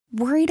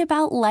Worried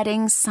about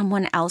letting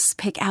someone else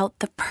pick out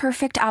the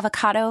perfect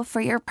avocado for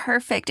your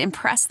perfect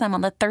impress them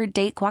on the third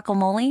date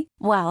guacamole?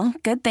 Well,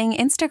 good thing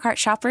Instacart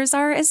shoppers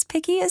are as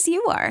picky as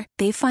you are.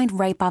 They find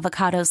ripe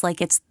avocados like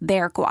it's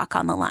their guac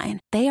on the line.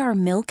 They are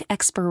milk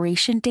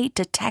expiration date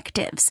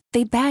detectives.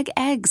 They bag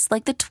eggs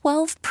like the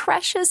 12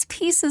 precious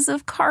pieces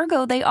of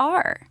cargo they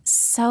are.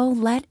 So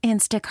let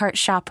Instacart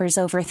shoppers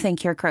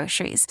overthink your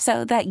groceries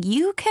so that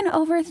you can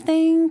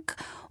overthink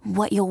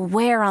what you'll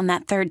wear on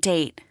that third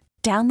date.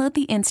 Download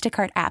the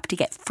Instacart app to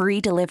get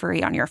free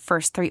delivery on your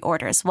first 3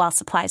 orders while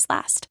supplies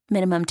last.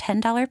 Minimum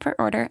 $10 per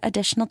order.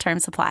 Additional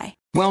terms apply.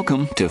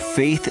 Welcome to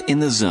Faith in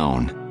the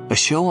Zone, a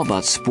show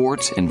about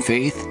sports and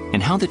faith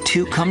and how the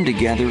two come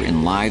together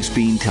in lives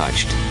being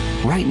touched.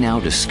 Right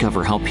now,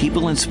 discover how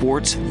people in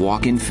sports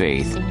walk in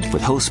faith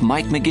with host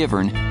Mike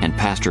McGivern and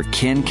Pastor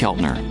Ken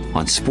Keltner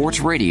on Sports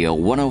Radio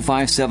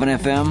 105.7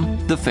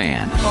 FM, The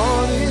Fan.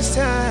 All this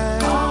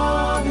time,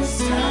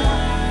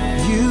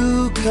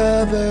 you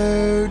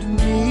covered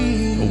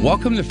me.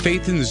 Welcome to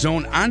Faith in the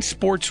Zone on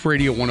Sports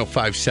Radio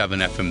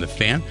 105.7 FM, The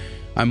Fan.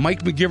 I'm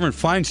Mike McGivern,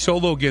 flying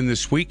solo again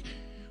this week,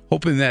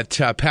 hoping that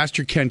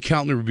Pastor Ken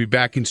Keltner will be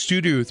back in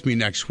studio with me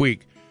next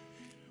week.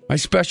 My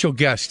special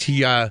guest,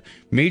 he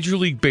Major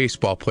League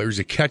Baseball player, is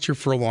a catcher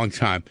for a long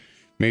time.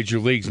 Major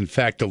Leagues, in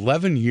fact,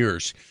 11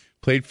 years.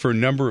 Played for a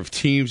number of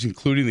teams,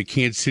 including the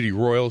Kansas City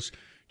Royals,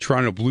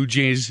 Toronto Blue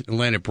Jays,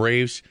 Atlanta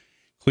Braves,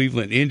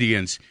 Cleveland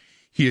Indians.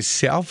 He is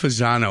Sal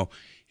Fasano.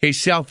 Hey,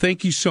 Sal,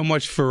 thank you so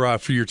much for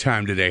your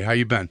time today. How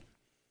you been?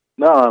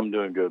 No, I'm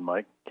doing good,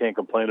 Mike. Can't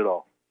complain at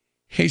all.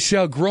 Hey,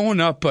 Sal, growing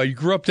up, you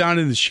grew up down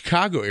in the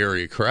Chicago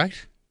area,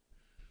 correct?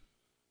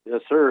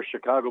 Yes, sir.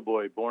 Chicago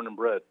boy, born and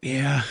bred.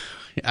 Yeah.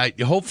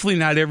 Hopefully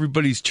not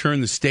everybody's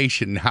turned the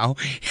station now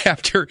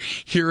after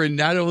hearing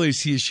not only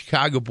is he a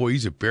Chicago boy,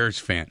 he's a Bears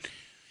fan.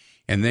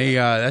 And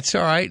that's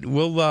all right.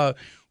 We'll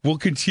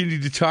continue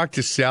to talk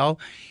to Sal.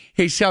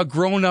 Hey, Sal,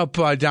 growing up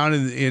down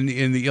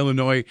in the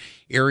Illinois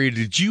area,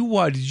 did you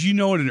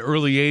know at an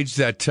early age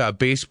that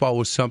baseball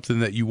was something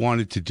that you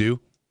wanted to do?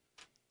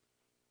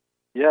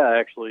 Yeah,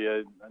 actually,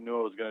 I knew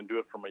I was going to do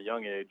it from a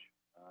young age.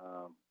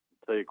 I'll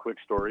tell you a quick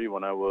story.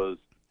 When I was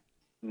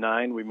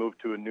 9, we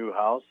moved to a new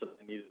house, and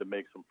I needed to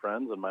make some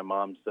friends, and my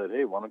mom said,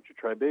 hey, why don't you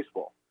try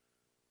baseball?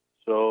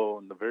 So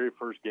in the very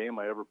first game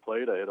I ever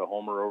played, I hit a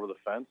homer over the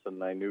fence,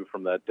 and I knew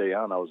from that day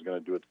on I was going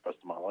to do it the rest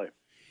of my life.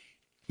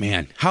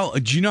 Man,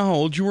 do you know how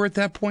old you were at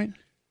that point?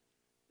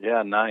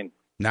 Yeah, 9.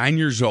 9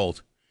 years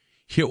old.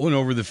 Hit one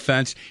over the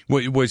fence.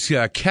 Was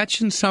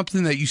catching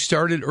something that you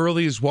started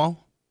early as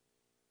well?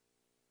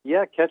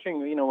 Yeah, catching,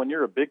 when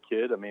you're a big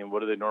kid, what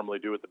do they normally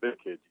do with the big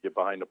kids? You get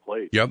behind the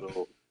plate. Yep.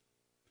 So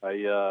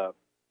I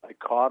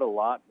caught a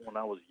lot when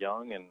I was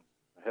young, and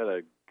I had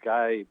a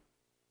guy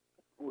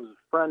who was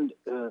a friend,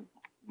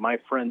 my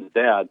friend's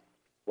dad,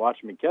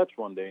 watched me catch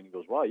one day, and he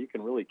goes, wow, you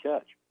can really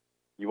catch.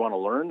 You want to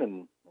learn?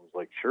 And I was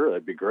like, sure,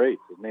 that'd be great.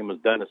 His name was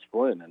Dennis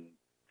Flynn, and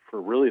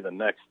for really the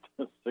next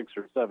 6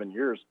 or 7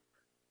 years,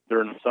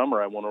 during the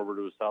summer, I went over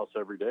to his house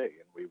every day,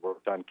 and we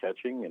worked on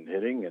catching and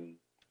hitting and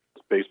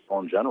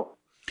baseball in general.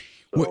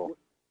 So,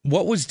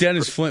 what was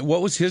Dennis Flynn?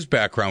 What was his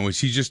background? Was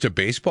he just a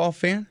baseball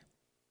fan?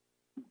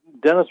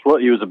 Dennis,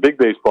 he was a big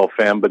baseball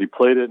fan, but he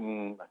played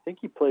in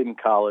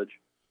college.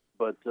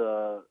 But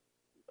I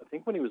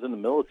think when he was in the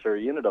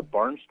military, he ended up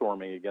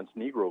barnstorming against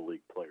Negro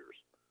League players.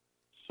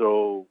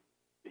 So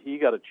he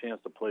got a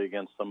chance to play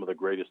against some of the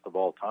greatest of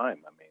all time.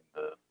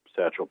 The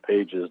Satchel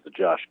Pages, the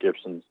Josh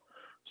Gibsons.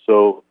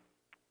 So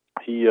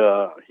he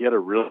had a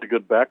really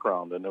good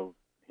background, and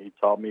he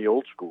taught me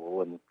old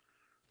school, and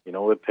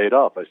it paid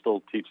off. I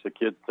still teach the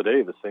kids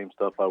today the same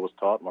stuff I was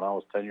taught when I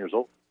was 10 years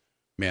old.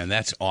 Man,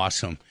 that's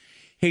awesome.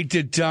 Hey,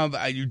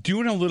 you're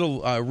doing a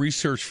little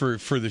research for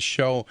the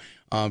show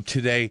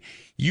today.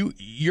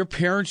 Your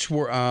parents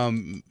were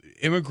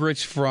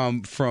immigrants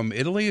from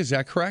Italy, is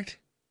that correct?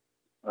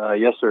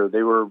 Yes, sir.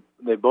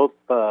 They both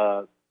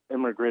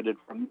immigrated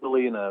from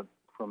Italy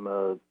from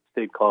a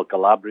state called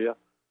Calabria.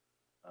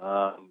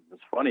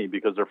 It's funny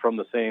because they're from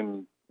the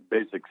same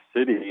basic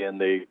city, and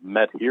they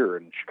met here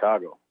in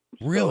Chicago.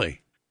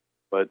 Really?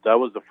 But I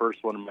was the first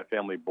one in my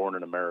family born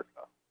in America.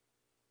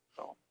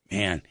 So.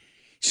 Man.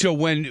 So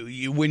when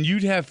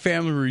you'd have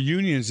family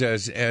reunions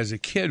as a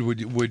kid,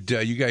 would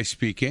you guys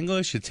speak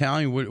English,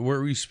 Italian? What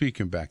were you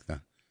speaking back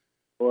then?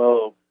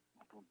 Well,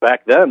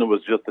 back then it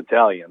was just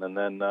Italian, and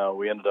then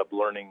we ended up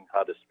learning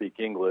how to speak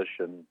English.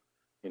 And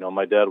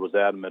my dad was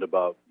adamant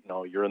about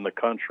you're in the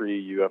country,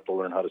 you have to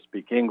learn how to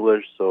speak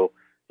English. So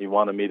he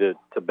wanted me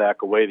to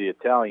back away the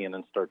Italian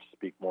and start to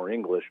speak more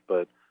English.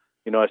 But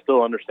I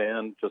still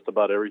understand just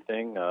about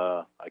everything.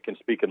 I can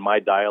speak in my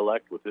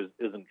dialect, which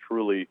isn't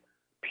truly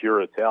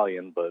pure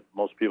Italian, but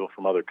most people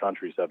from other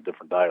countries have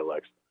different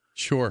dialects.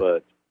 Sure.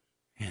 But,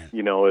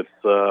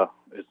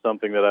 it's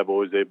something that I've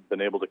always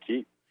been able to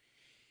keep.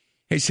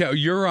 Hey, so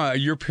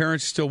your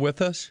parents still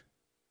with us?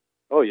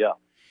 Oh, yeah.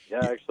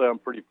 Yeah, actually, I'm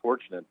pretty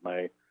fortunate.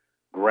 My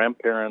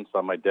grandparents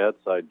on my dad's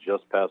side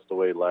just passed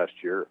away last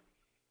year,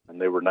 and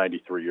they were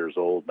 93 years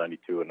old,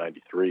 92 and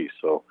 93.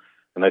 So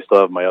and I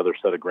still have my other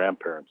set of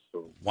grandparents.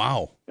 So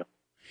wow. Yeah,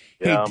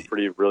 Hey, I'm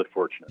really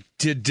fortunate.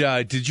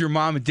 Did your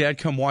mom and dad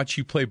come watch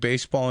you play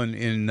baseball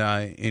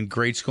in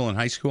grade school and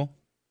high school?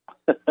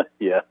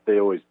 Yeah, they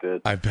always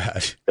did. I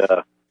bet.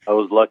 Yeah, I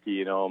was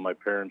lucky. My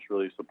parents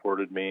really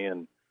supported me,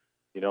 and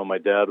my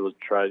dad he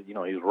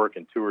was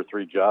working 2 or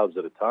 3 jobs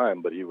at a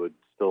time, but he would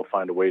still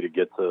find a way to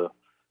get to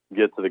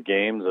the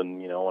games.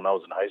 And when I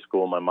was in high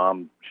school, my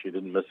mom, she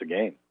didn't miss a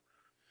game,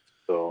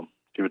 so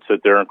she would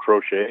sit there and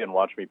crochet and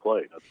watch me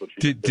play. That's what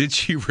she did. Did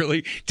she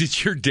really?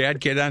 Did your dad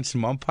get on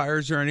some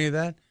umpires or any of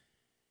that?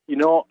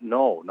 No,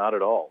 not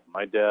at all.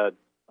 My dad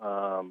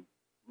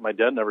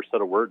never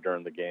said a word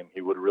during the game.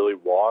 He would really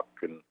walk,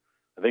 and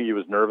I think he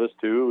was nervous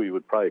too. He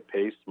would probably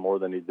pace more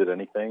than he did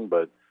anything,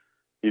 but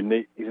he's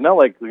not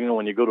like,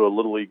 when you go to a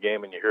Little League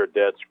game and you hear a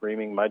dad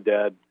screaming. My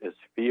dad, if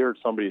he heard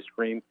somebody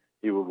scream,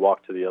 he would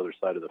walk to the other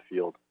side of the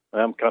field.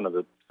 I'm kind of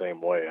the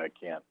same way. I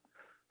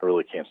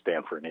really can't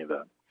stand for any of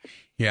that.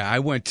 Yeah, I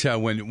went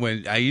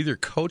when I either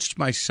coached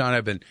my son.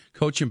 I've been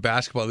coaching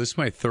basketball. This is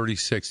my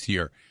 36th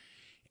year.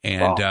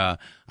 And Wow.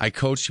 I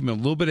coached him a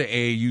little bit of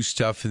AAU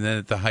stuff, and then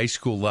at the high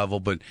school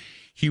level. But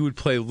he would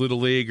play Little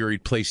League or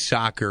he'd play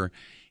soccer.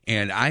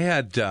 And I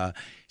had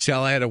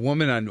Sal. I had a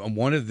woman on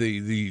one of the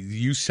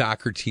youth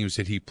soccer teams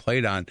that he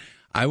played on.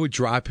 I would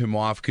drop him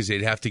off because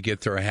they'd have to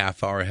get there a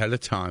half hour ahead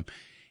of time,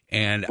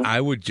 and I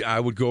would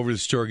go over to the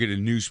store, get a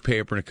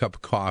newspaper and a cup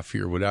of coffee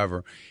or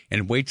whatever,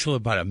 and wait till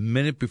about a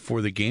minute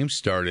before the game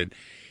started,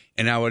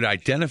 and I would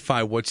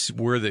identify where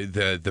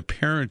the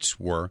parents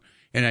were.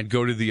 And I'd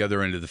go to the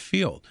other end of the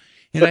field.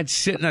 And I'd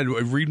sit and I'd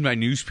read my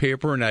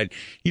newspaper, and I'd,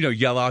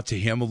 yell out to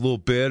him a little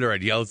bit, or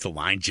I'd yell at the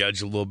line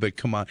judge a little bit.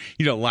 Come on.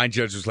 Line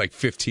judge was like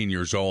 15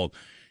 years old.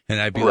 And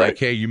I'd be like,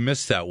 hey, you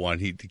missed that one.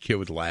 The kid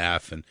would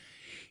laugh. And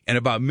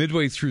about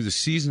midway through the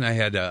season, I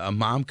had a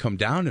mom come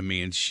down to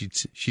me, and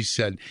she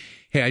said,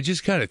 hey, I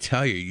just got to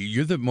tell you,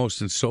 you're the most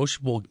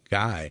unsociable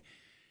guy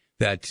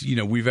that,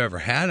 we've ever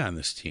had on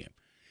this team.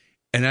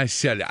 And I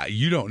said,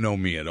 you don't know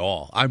me at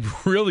all. I'm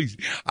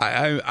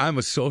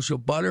a social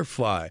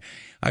butterfly.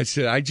 I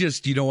said, I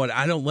just, you know what?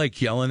 I don't like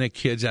yelling at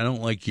kids. I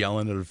don't like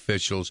yelling at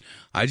officials.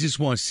 I just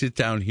want to sit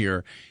down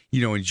here,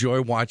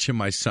 enjoy watching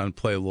my son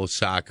play a little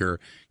soccer,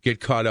 get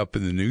caught up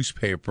in the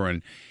newspaper.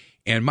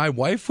 And my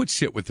wife would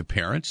sit with the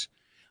parents.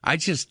 I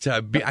just,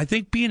 I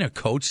think being a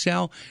coach,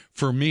 Sal,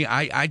 for me,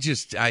 I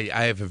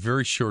have a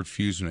very short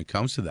fuse when it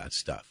comes to that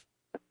stuff.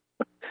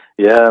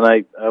 Yeah,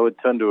 and I would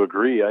tend to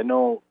agree. I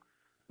know,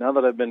 now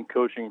that I've been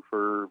coaching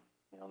for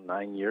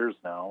 9 years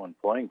now and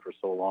playing for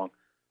so long,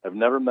 I've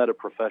never met a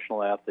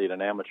professional athlete,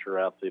 an amateur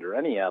athlete, or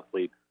any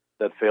athlete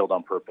that failed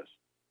on purpose.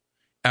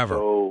 Ever.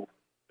 So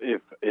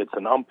if it's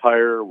an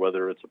umpire,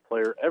 whether it's a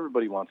player,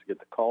 everybody wants to get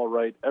the call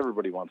right.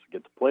 Everybody wants to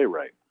get the play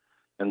right.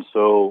 And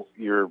so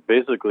you're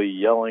basically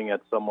yelling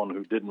at someone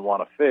who didn't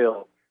want to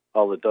fail.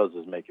 All it does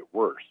is make it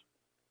worse.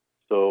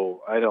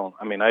 So I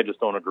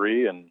just don't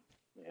agree, and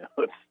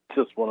it's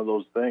just one of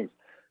those things.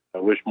 I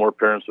wish more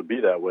parents would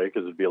be that way,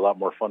 because it'd be a lot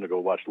more fun to go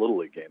watch Little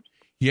League games.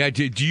 Yeah.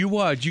 Do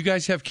you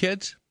guys have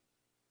kids?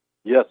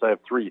 Yes, I have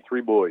three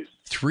boys.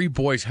 3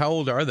 boys. How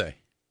old are they?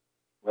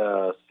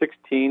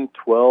 16,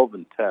 12,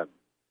 and 10.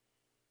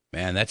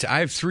 Man, I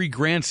have 3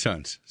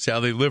 grandsons.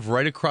 Sal, they live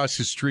right across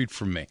the street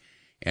from me,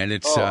 and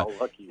it's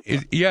lucky.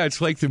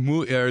 it's like the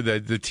movie or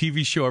the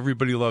TV show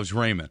Everybody Loves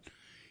Raymond.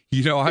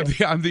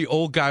 I'm the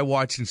old guy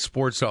watching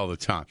sports all the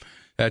time.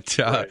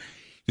 Right.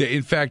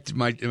 In fact,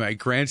 my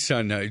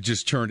grandson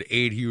just turned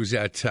 8. He was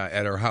at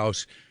our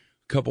house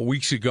a couple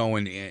weeks ago,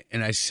 and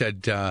I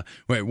said,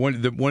 one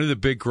of the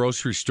big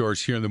grocery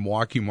stores here in the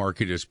Milwaukee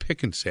market is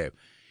Pick and Save,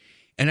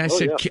 and I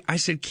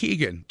said,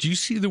 Keegan, do you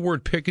see the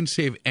word Pick and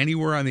Save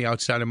anywhere on the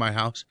outside of my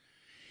house?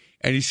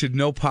 And he said,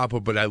 no, Papa,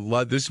 but I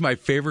love this. Is my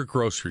favorite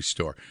grocery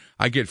store.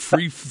 I get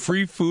free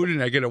food,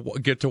 and I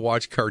get to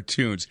watch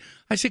cartoons.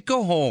 I said,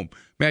 go home,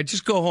 man.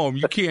 Just go home.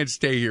 You can't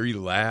stay here. He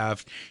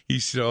laughed. He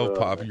said, oh,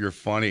 Papa, you're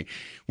funny.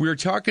 We were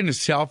talking to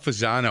Sal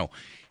Fasano.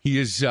 He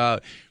is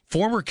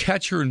former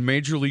catcher in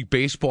Major League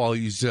Baseball.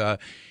 He's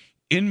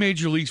in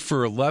Major Leagues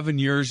for 11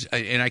 years,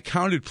 and I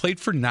counted, played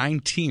for 9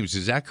 teams.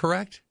 Is that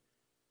correct?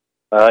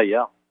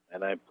 Yeah,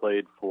 and I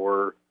played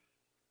for,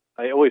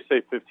 I always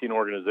say 15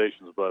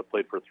 organizations, but I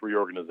played for 3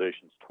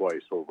 organizations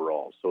twice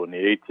overall. So in the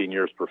 18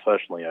 years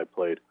professionally I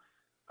played,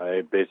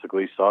 I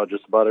basically saw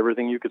just about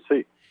everything you could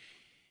see.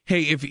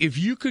 Hey, if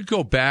you could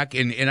go back,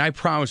 and I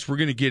promise we're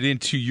going to get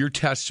into your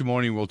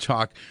testimony. We'll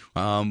talk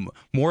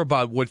more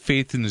about what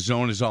Faith in the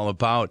Zone is all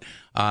about,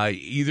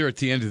 either at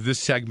the end of this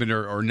segment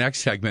or next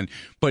segment.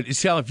 But,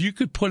 Sal, if you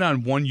could put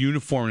on one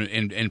uniform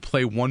and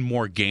play one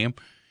more game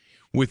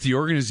with the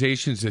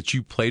organizations that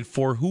you played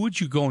for, who would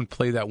you go and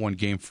play that one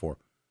game for?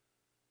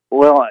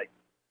 Well,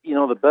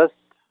 the best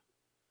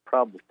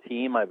probably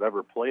team I've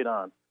ever played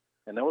on,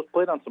 and I was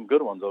played on some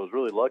good ones. I was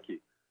really lucky.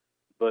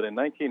 But in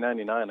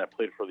 1999, I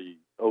played for the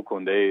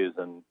Oakland A's,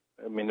 and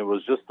it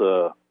was just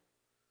a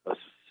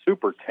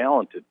super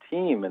talented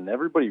team, and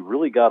everybody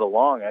really got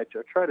along. I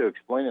try to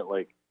explain it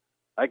like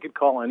I could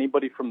call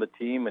anybody from the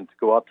team and to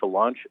go out to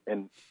lunch,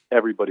 and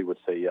everybody would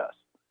say yes.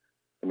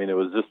 I mean, it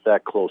was just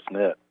that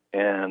close-knit.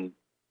 And,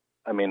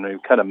 I mean, we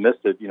kind of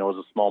missed it. You know, it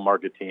was a small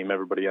market team.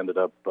 Everybody ended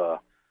up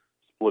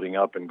splitting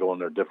up and going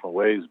their different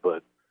ways.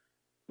 But,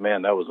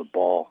 man, that was a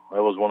ball.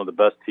 That was one of the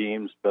best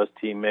teams, best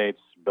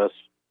teammates, best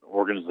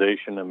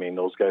organization. I mean,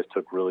 those guys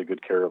took really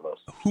good care of us.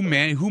 Who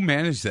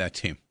managed that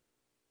team?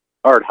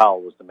 Art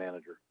Howell was the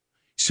manager.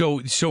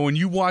 So when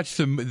you watch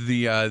the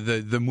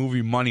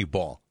movie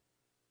Moneyball,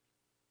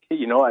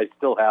 you know, I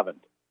still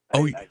haven't.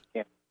 Oh, I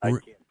can't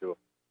do it.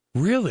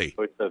 Really?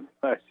 So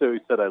he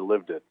said I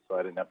lived it, so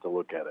I didn't have to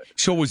look at it.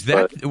 So was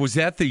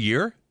that the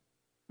year?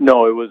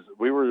 No, it was.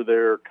 We were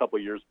there a couple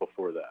years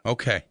before that.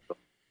 Okay.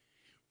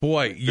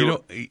 Boy, you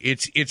know,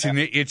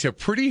 it's a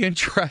pretty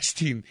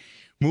interesting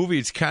movie.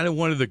 It's kind of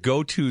one of the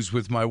go-tos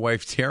with my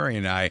wife Terry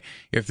and I.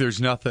 If there's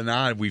nothing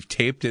on, we've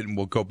taped it and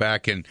we'll go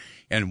back and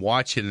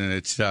watch it. And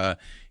it's a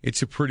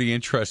pretty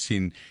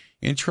interesting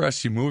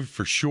movie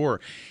for sure.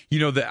 You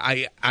know,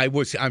 that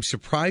I'm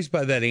surprised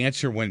by that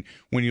answer when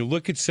you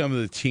look at some of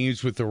the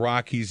teams with the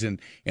Rockies and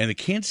the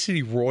Kansas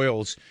City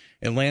Royals,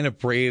 Atlanta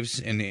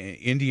Braves, and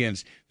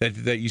Indians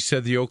that you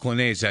said the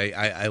Oakland A's.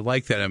 I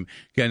like that.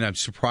 I'm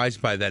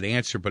surprised by that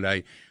answer, but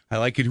I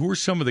like it. Who were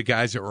some of the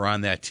guys that were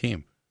on that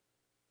team?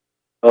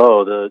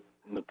 Oh, the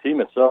team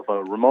itself.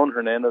 Ramon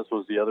Hernandez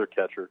was the other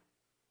catcher.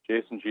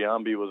 Jason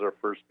Giambi was our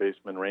first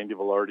baseman. Randy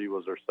Velarde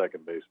was our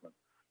second baseman.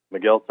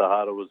 Miguel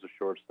Tejada was the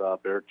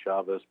shortstop. Eric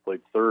Chavez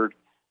played third.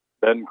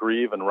 Ben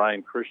Grieve and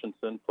Ryan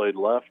Christensen played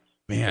left.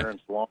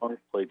 Terrence Long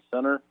played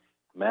center.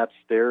 Matt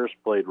Stairs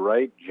played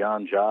right.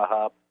 John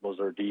Jaha was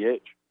our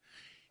DH.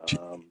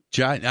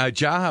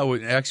 Jaha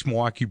was an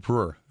ex-Milwaukee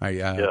Brewer.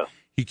 Yes.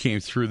 He came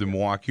through the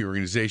Milwaukee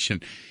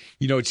organization.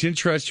 You know, it's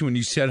interesting when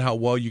you said how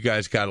well you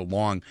guys got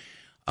along.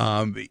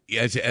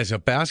 As a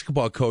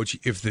basketball coach,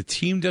 if the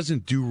team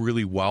doesn't do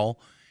really well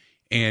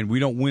and we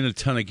don't win a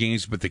ton of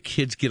games, but the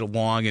kids get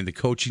along and the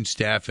coaching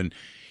staff, and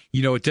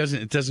you know, it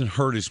doesn't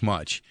hurt as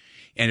much.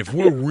 And if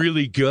we're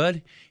really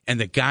good and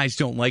the guys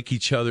don't like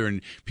each other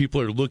and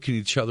people are looking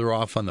each other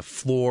off on the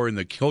floor and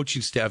the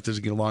coaching staff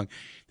doesn't get along,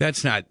 that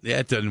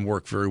doesn't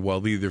work very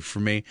well either for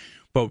me.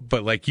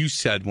 But like you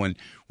said, when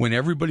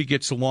everybody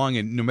gets along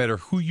and no matter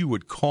who you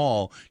would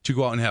call to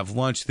go out and have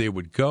lunch, they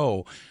would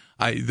go.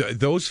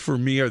 Those for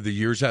me are the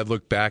years I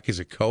look back as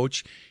a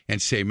coach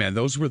and say, man,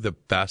 those were the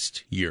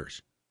best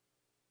years.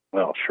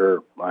 Well,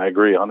 sure. I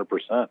agree 100%.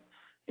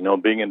 You know,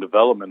 being in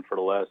development for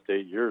the last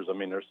 8 years, I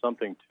mean, there's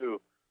something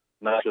to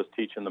not just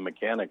teaching the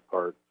mechanic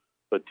part,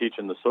 but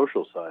teaching the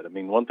social side. I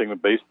mean, one thing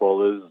with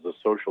baseball is a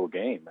social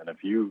game. And if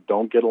you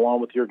don't get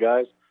along with your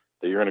guys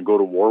that you're going to go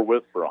to war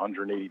with for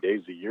 180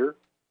 days a year,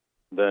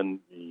 then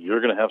you're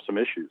going to have some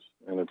issues.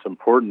 And it's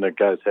important that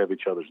guys have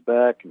each other's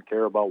back and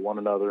care about one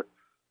another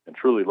and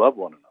truly love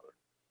one another.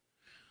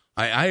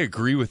 I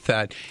agree with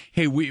that.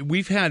 Hey,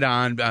 we've had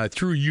on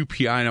through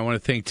UPI, and I want to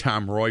thank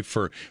Tom Roy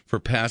for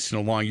passing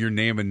along your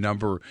name and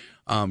number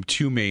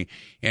to me,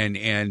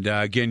 and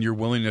again, your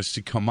willingness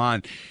to come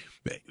on.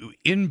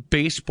 In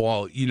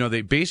baseball, you know,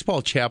 the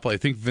baseball chapel, I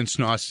think Vince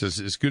Noss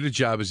does as good a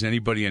job as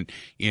anybody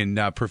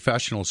in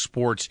professional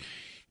sports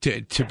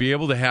to be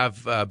able to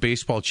have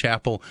baseball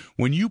chapel.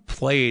 When you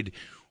played,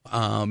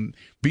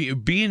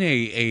 being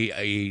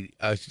a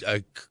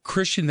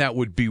Christian that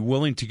would be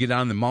willing to get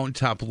on the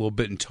mountaintop a little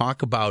bit and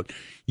talk about,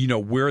 you know,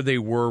 where they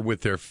were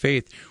with their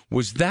faith,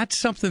 was that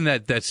something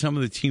that some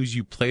of the teams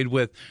you played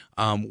with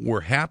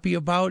were happy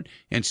about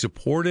and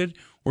supported,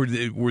 or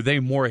were they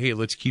more, hey,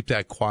 let's keep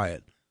that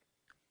quiet?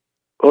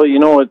 Well, you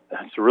know,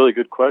 it's a really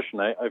good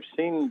question. I've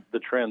seen the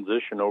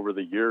transition over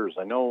the years.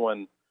 I know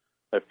when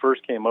I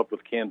first came up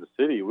with Kansas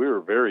City, we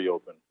were very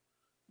open,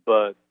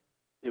 but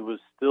it was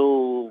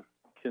still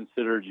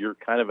considered you're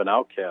kind of an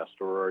outcast,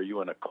 or are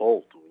you in a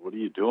cult? What are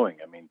you doing?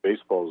 I mean,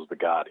 baseball is the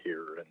god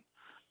here. And,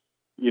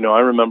 you know, I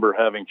remember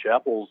having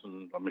chapels,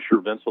 and I'm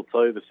sure Vince will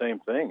tell you the same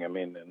thing. I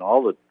mean, in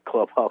all the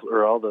clubhouse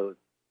or all the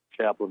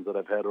chaplains that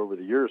I've had over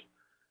the years,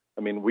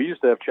 I mean, we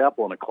used to have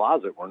chapel in a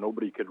closet where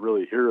nobody could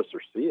really hear us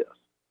or see us,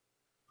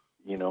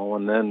 you know,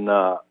 and then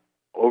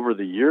over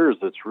the years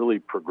it's really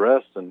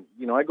progressed. And,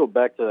 you know, I go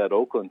back to that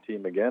Oakland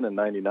team again in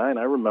 '99.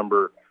 I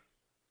remember,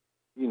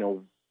 you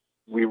know,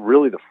 we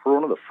really,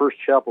 one of the first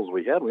chapels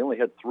we only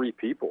had 3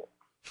 people.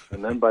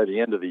 And then by the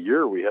end of the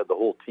year, we had the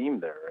whole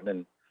team there. And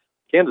then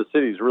Kansas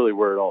City is really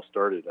where it all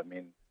started. I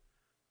mean,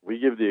 we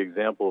give the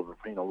example of,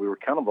 you know, we were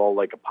kind of all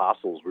like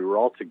apostles. We were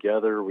all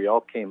together. We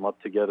all came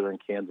up together in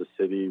Kansas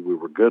City. We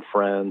were good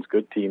friends,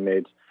 good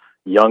teammates,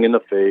 young in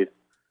the faith.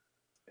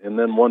 And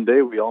then one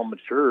day we all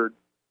matured,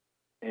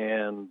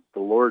 and the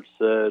Lord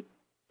said,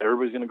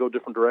 everybody's going to go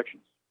different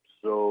directions.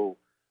 So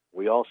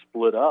we all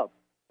split up.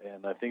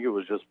 And I think it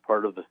was just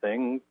part of the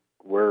thing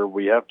where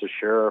we have to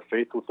share our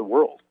faith with the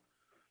world,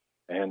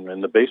 and in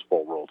the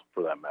baseball world,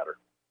 for that matter.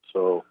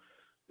 So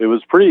it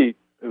was pretty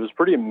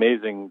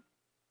amazing,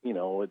 you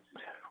know,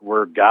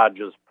 where God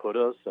just put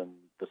us and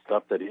the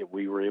stuff that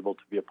we were able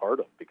to be a part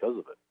of because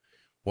of it.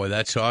 Boy,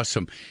 that's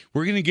awesome.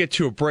 We're going to get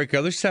to a break.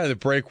 Other side of the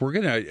break, we're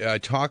going to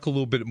talk a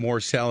little bit more,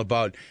 Sal,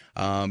 about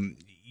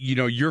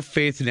your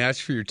faith and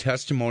ask for your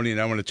testimony. And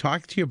I want to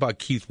talk to you about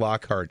Keith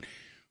Lockhart,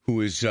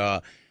 who is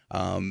the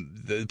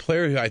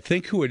player who I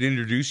think who had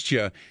introduced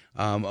you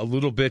a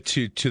little bit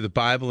to the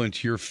Bible and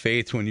to your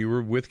faith when you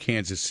were with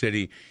Kansas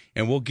City.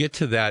 And we'll get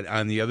to that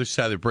on the other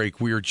side of the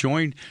break. We are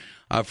joined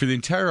for the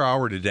entire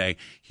hour today.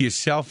 He is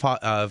Sal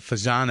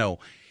Fasano,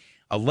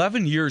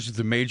 11 years with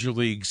the major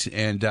leagues,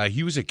 and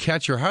he was a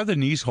catcher. How are the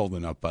knees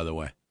holding up, by the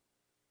way?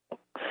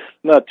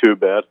 Not too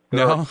bad.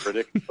 No?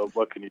 Critic, but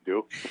what can you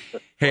do?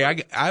 Hey,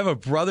 I have a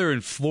brother in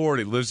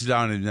Florida. He lives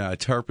down in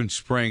Tarpon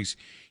Springs.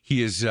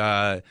 He is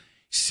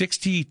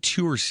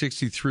 62 or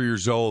 63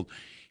 years old,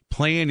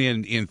 playing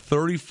in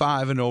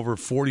 35 and over,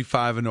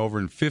 45 and over,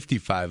 and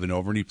 55 and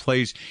over. And he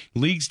plays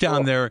leagues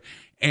down there,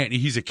 and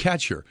he's a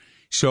catcher.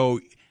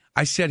 So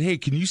I said, hey,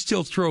 can you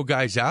still throw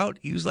guys out?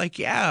 He was like,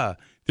 yeah.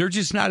 They're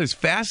just not as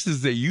fast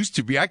as they used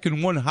to be. I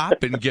can one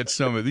hop and get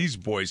some of these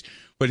boys.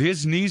 But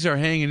his knees are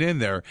hanging in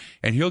there,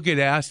 and he'll get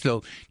asked.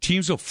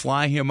 Teams will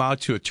fly him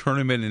out to a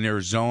tournament in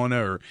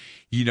Arizona or,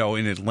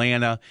 in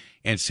Atlanta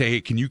and say,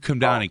 hey, can you come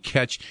down and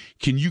catch?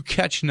 Can you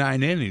catch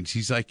 9 innings?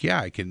 He's like,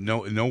 yeah, I can.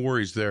 No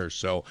worries there.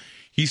 So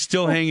he's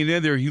still hanging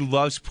in there. He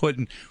loves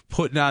putting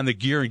on the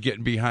gear and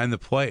getting behind the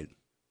plate.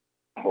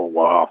 Oh,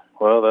 wow.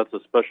 Well, that's a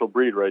special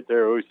breed right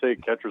there. I always say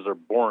catchers are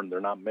born. They're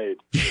not made.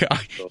 Yeah,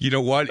 so you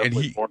know what? And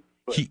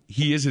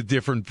he is a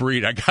different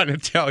breed, I got to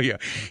tell you.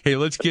 Hey,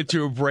 let's get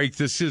to a break.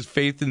 This is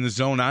Faith in the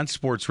Zone on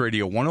Sports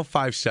Radio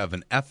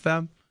 105.7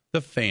 FM,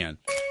 The Fan.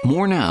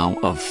 More now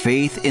of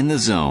Faith in the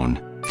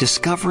Zone,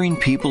 discovering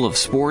people of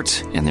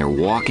sports and their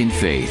walk in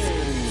faith.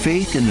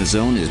 Faith in the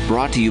Zone is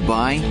brought to you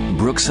by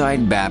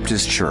Brookside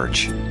Baptist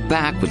Church.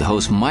 Back with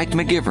host Mike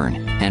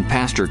McGivern and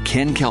Pastor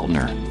Ken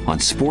Keltner on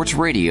Sports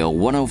Radio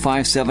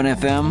 105.7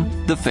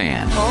 FM, The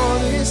Fan. All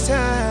this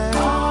time,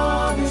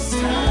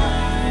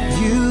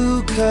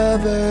 you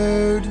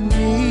covered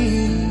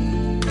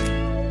me.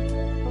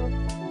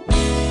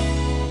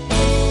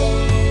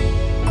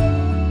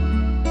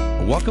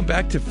 Welcome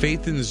back to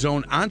Faith in the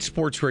Zone on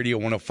Sports Radio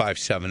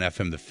 105.7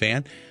 FM, The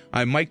Fan.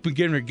 I'm Mike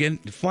McGivern again,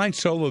 flying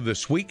solo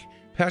this week.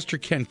 Pastor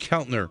Ken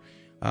Keltner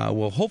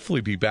will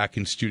hopefully be back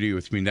in studio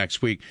with me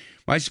next week.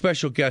 My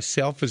special guest,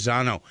 Sal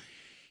Fasano.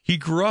 He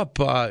grew up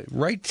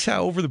right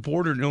over the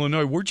border in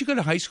Illinois. Where'd you go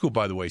to high school,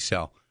 by the way,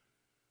 Sal?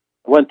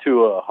 Went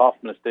to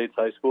Hoffman Estates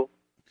High School.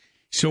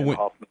 So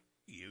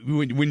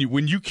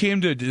when you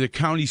came to the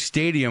county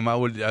stadium, I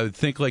would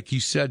think, like you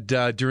said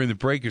during the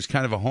break, it was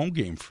kind of a home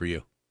game for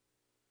you.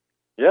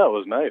 Yeah, it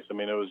was nice. I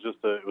mean, it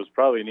was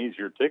probably an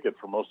easier ticket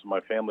for most of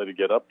my family to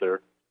get up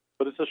there.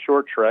 But it's a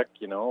short trek,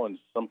 and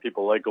some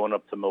people like going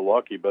up to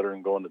Milwaukee better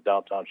than going to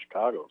downtown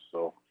Chicago.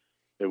 So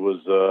it was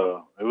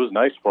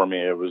nice for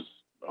me. I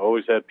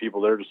always had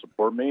people there to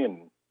support me,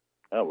 and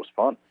that was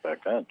fun back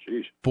then.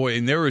 Jeez. Boy,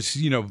 and there was,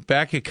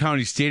 back at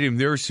County Stadium,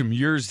 there were some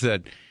years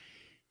that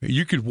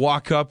you could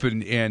walk up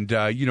and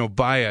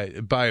buy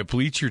a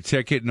bleacher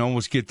ticket and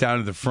almost get down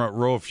to the front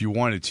row if you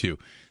wanted to.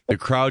 The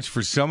crowds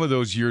for some of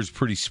those years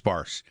pretty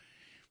sparse.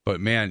 But,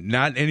 man,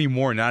 not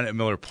anymore, not at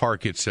Miller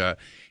Park. It's a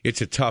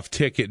tough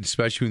ticket,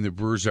 especially when the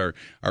Brewers are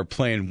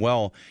playing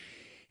well.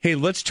 Hey,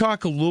 let's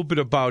talk a little bit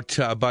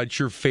about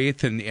your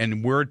faith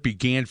and where it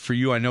began for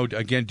you. I know,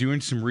 again, doing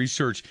some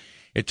research,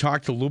 it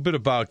talked a little bit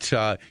about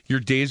your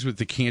days with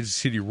the Kansas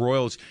City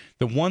Royals.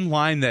 The one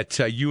line that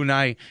you and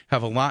I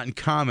have a lot in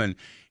common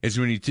is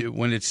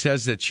when it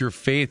says that your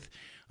faith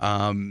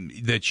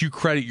that you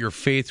credit your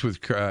faith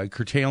with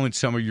curtailing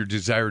some of your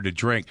desire to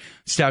drink.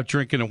 Stopped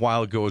drinking a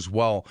while ago as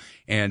well,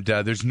 and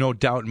there's no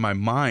doubt in my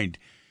mind,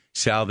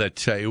 Sal,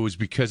 that it was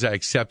because I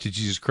accepted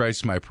Jesus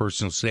Christ as my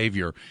personal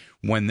Savior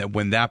when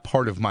that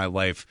part of my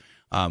life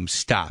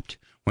stopped,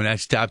 when I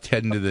stopped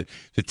heading to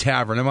the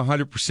tavern. I'm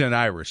 100%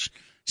 Irish,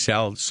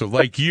 Sal, so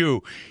like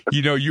you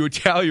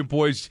Italian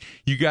boys,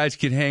 you guys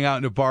can hang out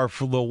in a bar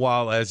for a little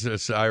while as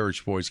us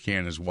Irish boys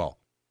can as well.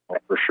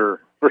 For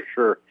sure.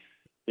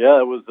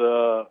 Yeah, it was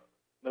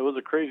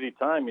a crazy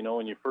time,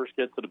 when you first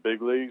get to the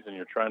big leagues and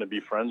you're trying to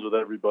be friends with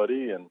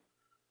everybody. And,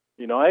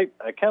 I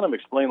kind of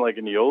explained, like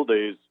in the old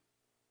days,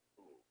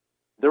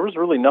 there was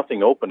really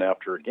nothing open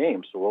after a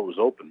game. So what was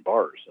open?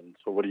 Bars. And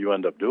so what do you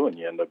end up doing?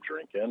 You end up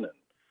drinking and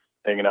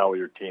hanging out with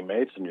your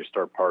teammates, and you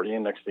start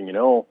partying. Next thing you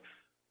know,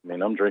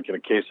 I'm drinking a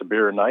case of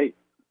beer a night,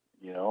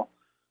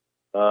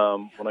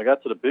 When I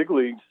got to the big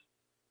leagues,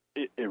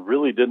 it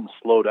really didn't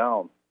slow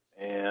down.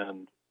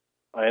 And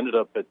I ended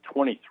up at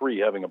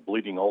 23 having a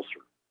bleeding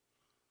ulcer.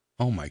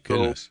 Oh, my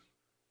goodness. So,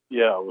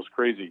 yeah, it was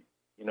crazy.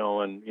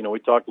 We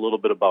talked a little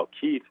bit about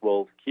Keith.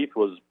 Well, Keith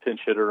was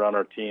pinch hitter on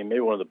our team, maybe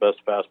one of the best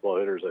fastball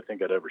hitters I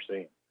think I'd ever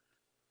seen.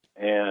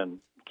 And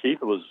Keith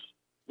was,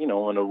 in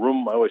a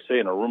room, I always say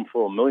in a room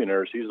full of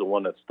millionaires, he's the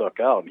one that stuck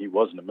out, and he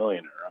wasn't a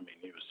millionaire.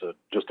 He was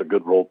just a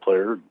good role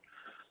player.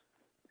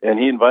 And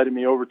he invited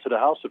me over to the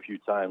house a few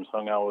times,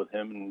 hung out with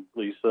him and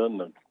Lisa, and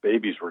the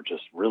babies were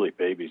just really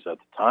babies at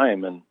the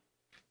time. And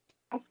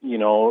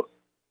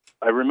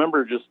I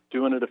remember just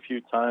doing it a few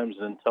times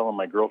and telling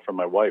my girlfriend,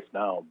 my wife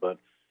now, but,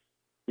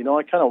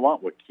 I kind of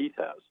want what Keith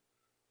has.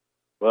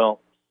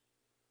 Well,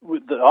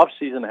 the off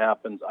season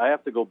happens. I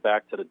have to go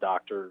back to the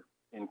doctor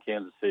in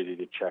Kansas City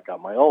to check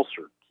out my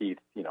ulcer. Keith,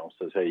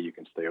 says, hey, you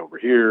can stay over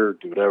here,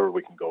 do whatever.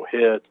 We can go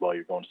hit while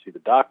you're going to see the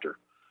doctor.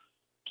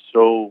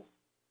 So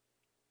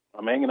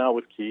I'm hanging out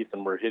with Keith,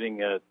 and we're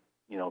hitting at,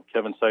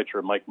 Kevin Seitzer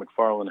and Mike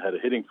McFarland had a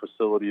hitting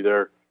facility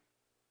there.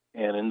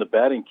 And in the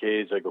batting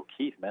cage, I go,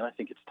 Keith, man, I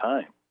think it's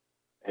time.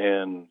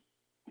 And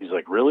he's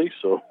like, really?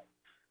 So,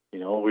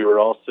 we were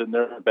all sitting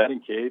there in the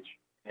batting cage,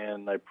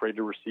 and I prayed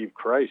to receive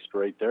Christ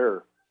right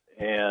there.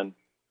 And,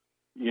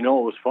 it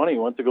was funny. I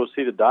went to go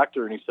see the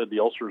doctor, and he said the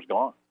ulcer's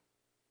gone.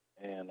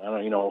 And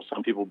I don't,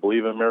 some people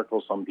believe in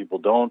miracles, some people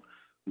don't.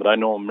 But I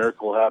know a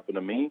miracle happened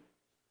to me,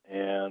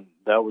 and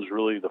that was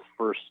really the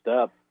first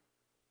step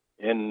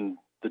in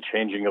the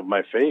changing of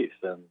my faith.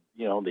 And,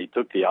 they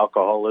took the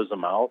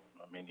alcoholism out.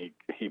 I mean,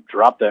 he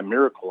dropped that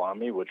miracle on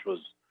me, which was,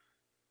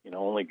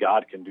 only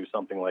God can do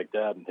something like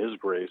that in His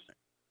grace.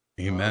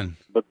 Amen.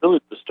 But really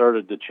just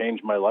started to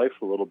change my life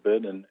a little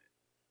bit. And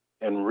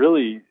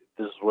really,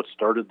 this is what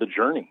started the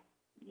journey.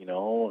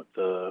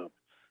 The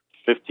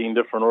 15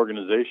 different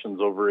organizations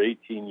over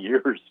 18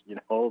 years,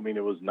 it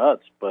was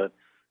nuts. But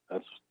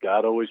that's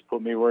God always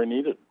put me where He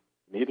needed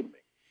me.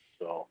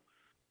 So,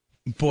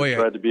 boy, I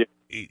tried to be.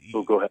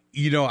 So go ahead.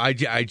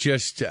 I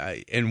just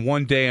and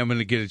one day I'm going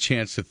to get a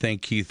chance to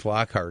thank Keith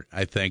Lockhart,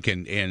 I think,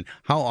 and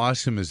how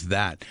awesome is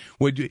that?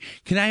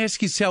 Can I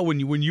ask you, Sal, when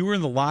you were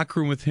in the locker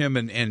room with him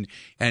and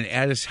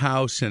at his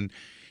house, and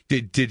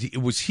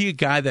was he a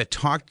guy that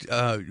talked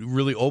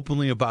really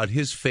openly about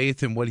his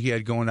faith and what he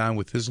had going on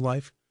with his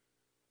life?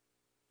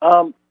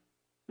 I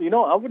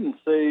wouldn't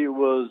say it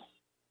was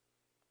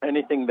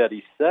anything that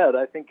he said.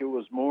 I think it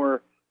was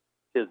more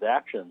his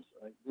actions.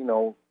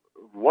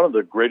 One of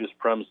the greatest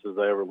premises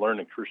I ever learned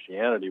in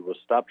Christianity was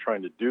stop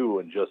trying to do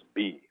and just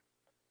be.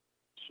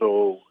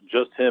 So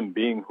just him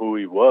being who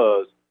he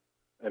was,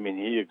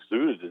 he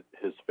exuded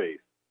his faith.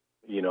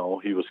 He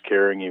was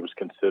caring, he was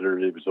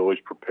considerate, he was always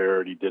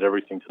prepared, he did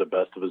everything to the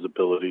best of his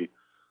ability.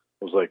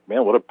 I was like,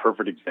 man, what a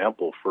perfect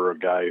example for a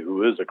guy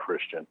who is a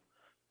Christian.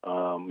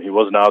 He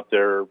wasn't out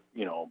there,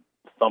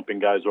 thumping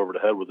guys over the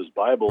head with his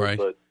Bible, right.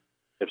 But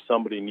if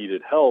somebody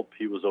needed help,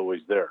 he was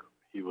always there.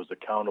 He was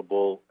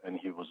accountable, and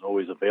he was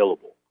always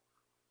available.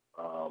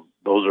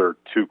 Those are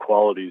two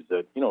qualities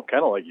that,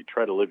 kind of like you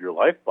try to live your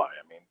life by.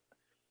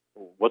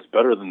 What's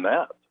better than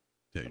that?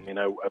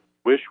 I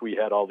wish we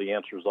had all the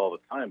answers all the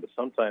time, but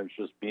sometimes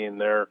just being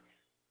there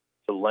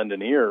to lend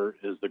an ear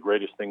is the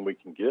greatest thing we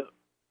can give.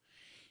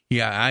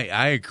 Yeah,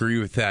 I agree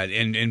with that.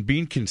 And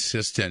being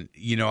consistent,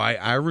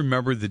 I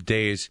remember the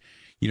days,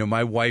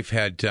 my wife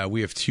had, we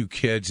have two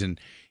kids, and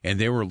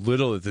they were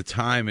little at the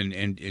time,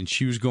 and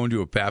she was going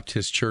to a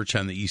Baptist church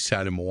on the east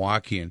side of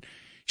Milwaukee, and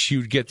she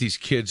would get these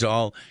kids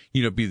all,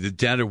 be the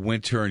dead of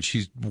winter, and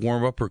she'd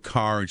warm up her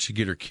car, and she'd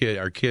get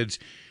our kids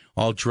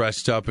all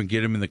dressed up and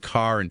get them in the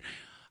car, and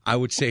I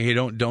would say, hey,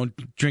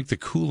 don't drink the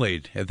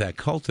Kool-Aid at that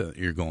cult that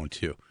you're going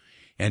to.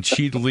 And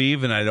she'd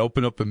leave, and I'd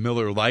open up a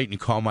Miller Lite and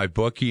call my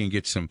bookie and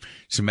get some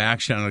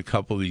action on a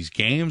couple of these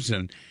games,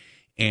 and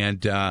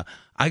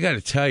I got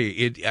to tell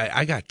you,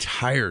 I got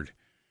tired.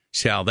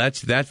 Sal,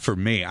 that's that for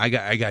me. I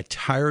got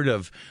tired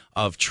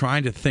of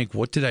trying to think,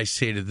 what did I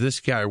say to this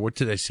guy or what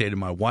did I say to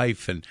my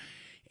wife, and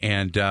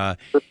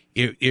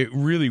it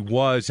really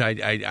was.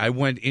 I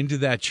went into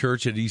that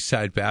church at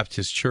Eastside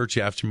Baptist Church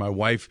after my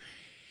wife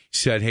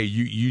said, hey,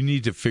 you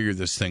need to figure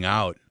this thing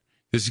out.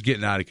 This is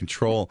getting out of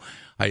control.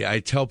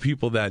 I tell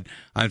people that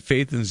on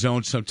Faith in the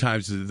Zone,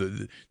 sometimes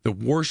the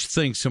worst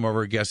thing some of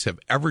our guests have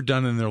ever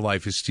done in their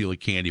life is steal a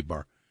candy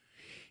bar.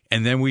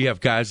 And then we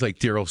have guys like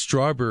Darryl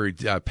Strawberry,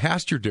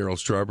 Pastor Darryl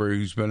Strawberry,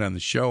 who's been on the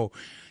show,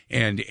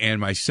 and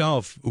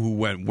myself, who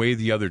went way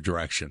the other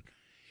direction.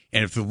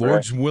 And if the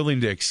Lord's willing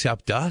to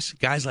accept us,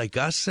 guys like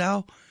us,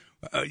 Sal,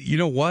 you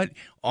know what?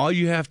 All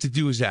you have to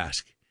do is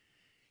ask.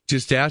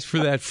 Just ask for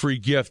that free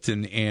gift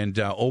and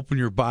open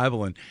your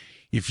Bible. And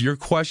if you're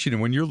questioning,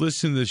 when you're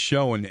listening to this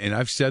show, and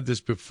I've said this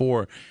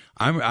before,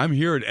 I'm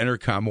here at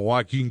Entercom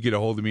Milwaukee. You can get a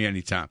hold of me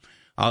anytime.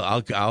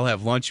 I'll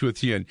have lunch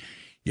with you. And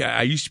yeah,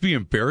 I used to be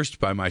embarrassed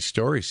by my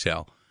story,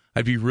 Sal.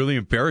 I'd be really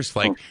embarrassed.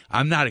 Like,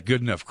 I'm not a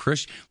good enough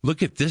Christian.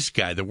 Look at this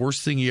guy. The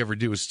worst thing he ever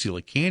did was steal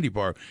a candy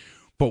bar.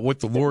 But what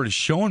the Lord has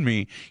shown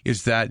me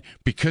is that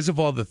because of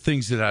all the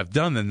things that I've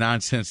done, the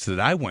nonsense that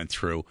I went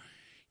through,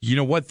 you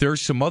know what?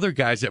 There's some other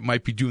guys that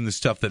might be doing the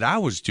stuff that I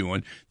was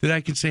doing that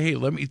I can say, hey,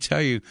 let me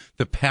tell you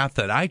the path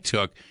that I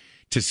took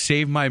to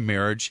save my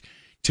marriage,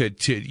 to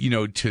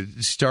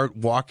start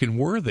walking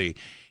worthy.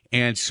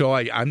 And so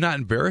I'm not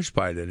embarrassed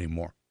by it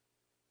anymore.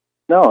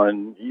 No,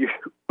 and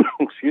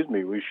excuse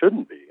me, we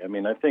shouldn't be. I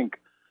mean, I think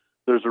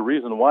there's a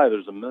reason why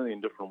there's a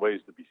million different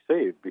ways to be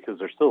saved, because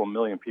there's still a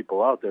million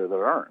people out there that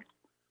aren't.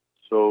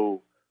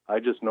 So I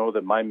just know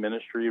that my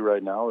ministry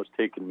right now has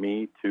taken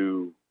me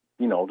to,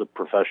 to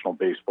professional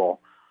baseball.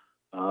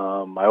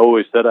 I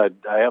always said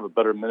I have a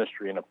better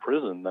ministry in a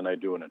prison than I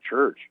do in a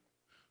church.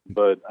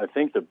 But I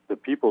think the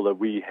people that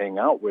we hang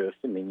out with,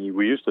 I mean,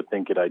 we used to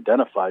think it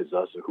identifies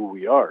us or who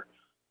we are.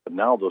 But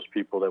now those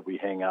people that we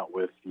hang out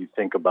with, you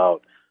think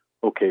about,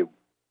 okay,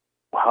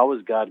 how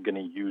is God going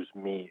to use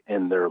me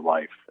in their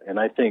life? And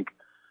I think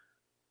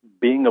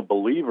being a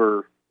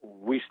believer,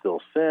 we still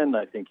sin.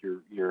 I think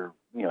your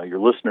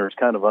listeners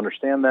kind of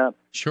understand that.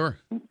 Sure.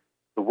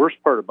 The worst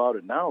part about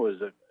it now is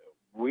that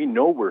we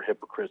know we're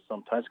hypocrites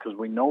sometimes because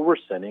we know we're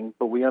sinning,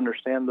 but we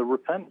understand the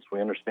repentance.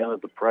 We understand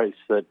that the price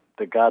that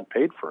God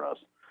paid for us,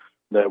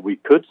 that we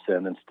could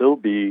sin and still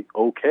be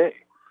okay.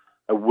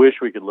 I wish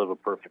we could live a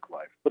perfect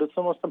life, but it's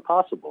almost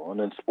impossible. And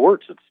in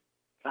sports, it's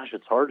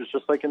hard. It's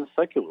just like in the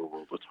secular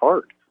world. It's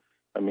hard.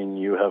 I mean,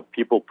 you have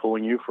people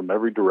pulling you from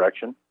every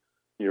direction.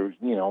 You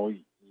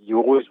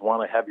always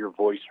want to have your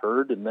voice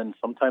heard, and then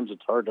sometimes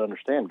it's hard to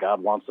understand.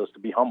 God wants us to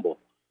be humble.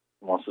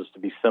 He wants us to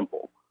be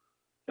simple.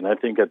 And I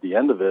think at the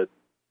end of it,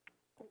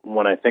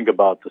 when I think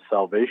about the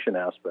salvation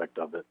aspect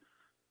of it,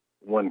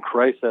 when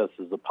Christ asked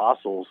his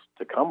apostles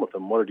to come with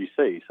him, what did he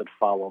say? He said,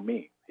 follow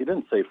me. He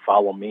didn't say,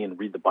 follow me and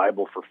read the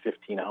Bible for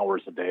 15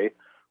 hours a day,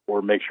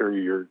 or make sure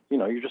you're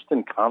just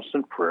in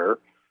constant prayer,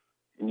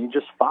 and you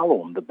just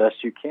follow him the best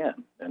you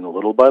can. And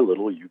little by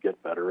little, you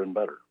get better and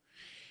better.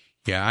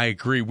 Yeah, I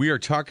agree. We are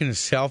talking to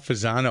Sal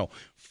Fasano,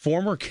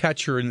 former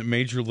catcher in the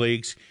major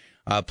leagues,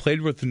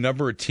 played with a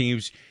number of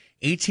teams,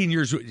 18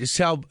 years.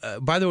 Sal,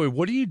 by the way,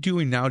 what are you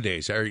doing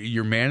nowadays? Are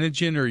you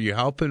managing, or are you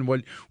helping?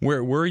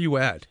 Where are you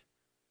at?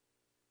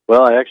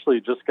 Well, I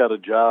actually just got a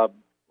job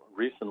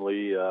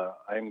recently.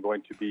 I'm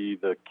going to be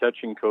the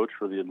catching coach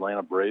for the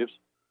Atlanta Braves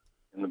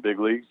in the big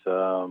leagues,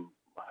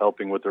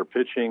 helping with their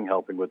pitching,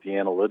 helping with the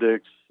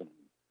analytics, and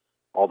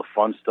all the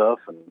fun stuff.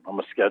 And I'm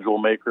a schedule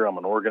maker. I'm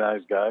an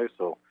organized guy,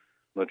 so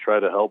I'm going to try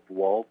to help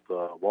Walt.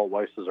 Walt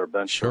Weiss is our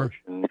bench coach,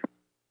 and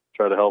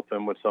try to help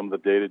him with some of the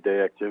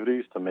day-to-day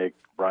activities to make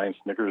Brian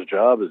Snicker's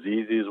job as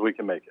easy as we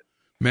can make it.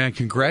 Man,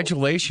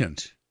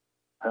 congratulations.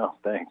 Oh,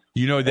 thanks.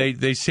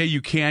 They say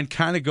you can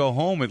kind of go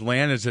home.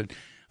 Atlanta's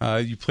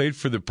you played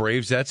for the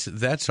Braves.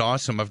 That's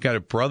awesome. I've got a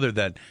brother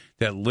that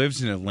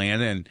lives in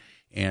Atlanta,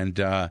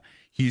 and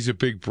he's a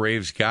big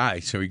Braves guy.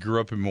 So he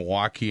grew up in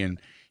Milwaukee, and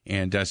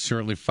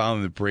certainly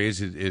following the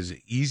Braves is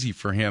easy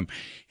for him.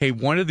 Hey,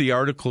 one of the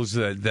articles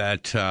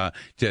that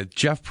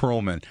Jeff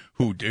Pearlman,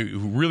 who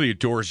really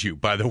adores you,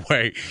 by the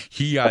way,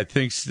 he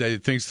thinks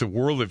the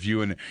world of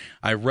you. And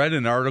I read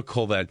an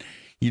article that,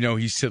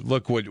 he said,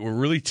 look, what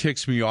really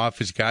ticks me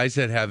off is guys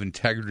that have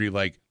integrity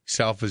like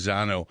Sal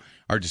Fasano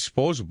are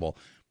disposable.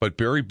 But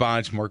Barry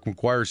Bonds, Mark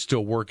McGwire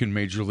still work in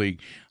Major League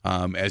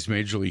as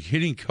Major League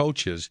hitting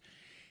coaches.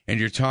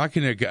 And you're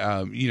talking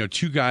to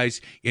two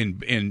guys in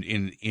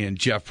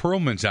Jeff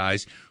Pearlman's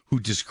eyes who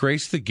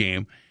disgraced the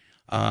game,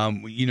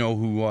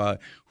 who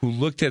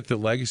looked at the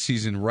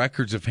legacies and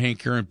records of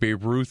Hank Aaron,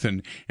 Babe Ruth,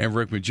 and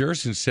Rick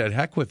Majerus and said,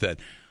 heck with it.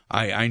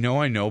 I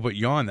know, but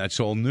yawn, that's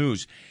old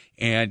news.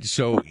 And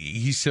so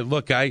he said,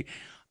 look, I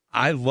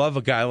love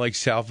a guy like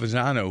Sal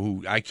Fasano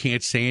who I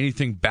can't say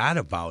anything bad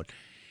about.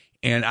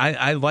 And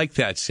I like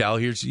that, Sal.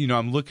 Here's,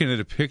 I'm looking at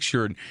a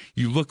picture, and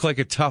you look like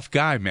a tough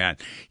guy, man.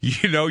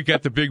 You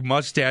got the big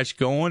mustache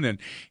going,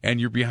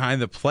 and you're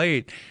behind the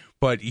plate.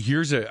 But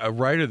here's a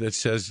writer that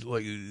says,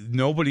 like,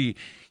 nobody,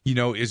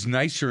 is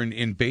nicer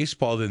in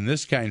baseball than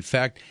this guy. In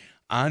fact,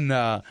 on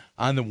the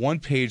one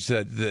page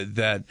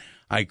that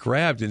I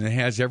grabbed, and it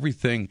has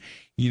everything,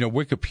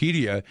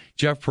 Wikipedia,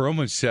 Jeff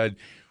Pearlman said,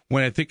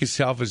 when I think of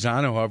Sal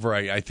Fasano, however,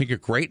 I think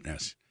of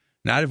greatness.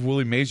 Not of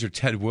Willie Mays or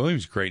Ted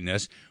Williams'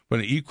 greatness, but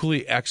an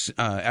equally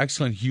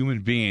excellent human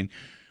being,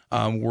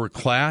 were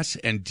class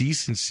and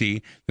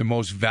decency the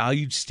most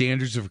valued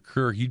standards of a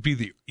career. He'd be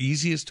the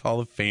easiest Hall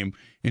of Fame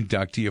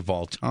inductee of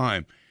all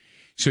time.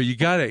 So you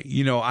got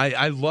to,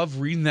 I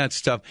love reading that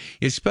stuff,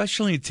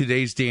 especially in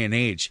today's day and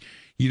age.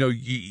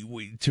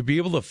 To be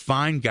able to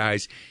find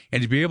guys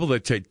and to be able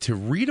to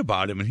read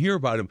about them and hear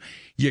about them,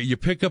 you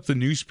pick up the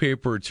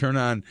newspaper or turn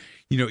on,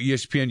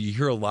 ESPN, you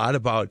hear a lot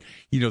about,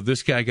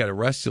 this guy got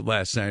arrested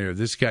last night or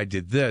this guy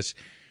did this.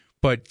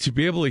 But to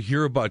be able to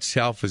hear about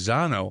Sal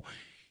Fasano,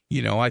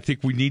 I think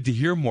we need to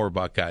hear more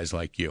about guys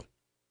like you.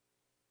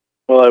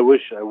 Well, I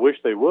wish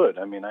they would.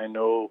 I mean, I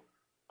know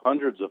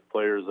hundreds of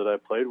players that I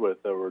played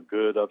with that were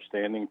good,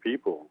 upstanding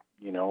people,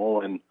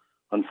 and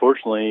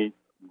unfortunately,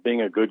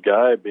 being a good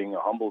guy, being a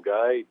humble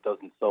guy,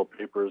 doesn't sell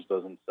papers,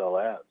 doesn't sell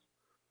ads.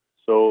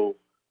 So,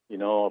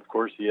 of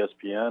course,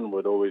 ESPN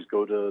would always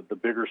go to the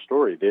bigger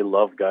story. They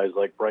love guys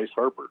like Bryce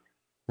Harper.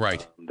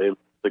 Right. They love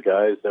the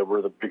guys that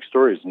were the big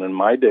stories. And in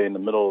my day, in the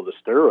middle of the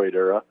steroid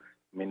era,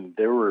 I mean,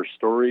 there were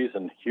stories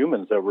and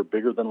humans that were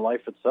bigger than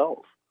life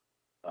itself.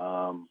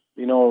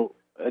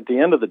 At the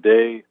end of the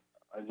day,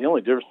 the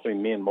only difference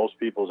between me and most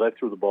people is I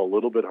threw the ball a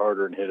little bit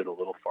harder and hit it a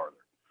little farther.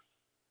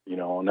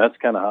 And that's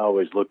kind of how I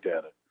always looked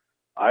at it.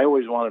 I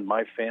always wanted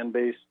my fan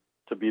base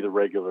to be the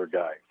regular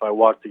guy. If I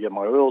walked to get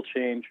my oil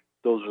change,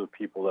 those are the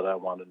people that I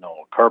want to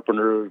know. A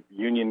carpenter,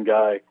 union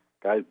guy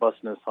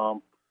busting his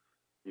hump.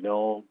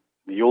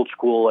 The old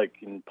school, like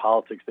in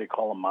politics, they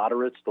call them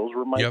moderates. Those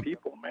were my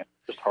people, man.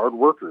 Just hard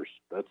workers.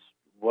 That's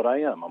what I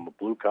am. I'm a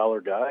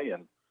blue-collar guy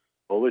and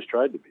always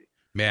tried to be.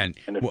 Man,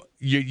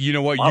 you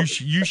know what?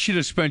 You should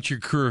have spent your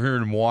career here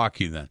in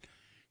Milwaukee then,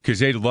 because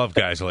they love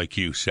guys like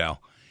you,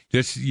 Sal.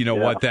 This, you know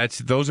what?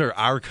 Those are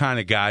our kind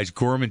of guys.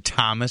 Gorman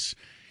Thomas,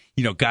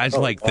 guys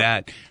like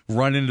that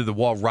run into the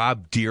wall.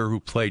 Rob Deere, who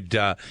played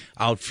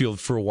outfield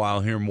for a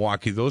while here in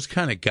Milwaukee. Those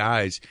kind of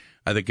guys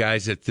are the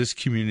guys that this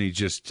community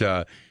just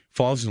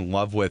falls in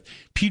love with.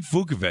 Pete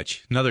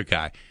Vukovich, another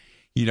guy.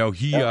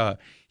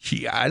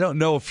 I don't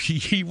know if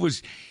he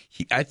was.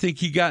 I think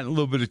he got in a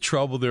little bit of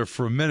trouble there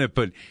for a minute,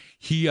 but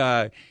he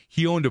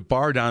owned a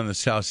bar down on the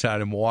south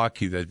side of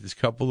Milwaukee that a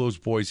couple of those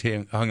boys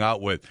hung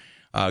out with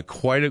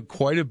quite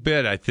a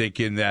bit, I think,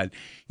 in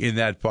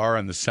that bar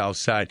on the south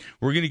side.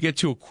 We're going to get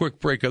to a quick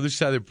break. Other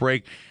side of the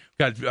break,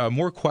 got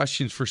more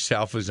questions for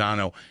Sal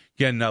Fasano.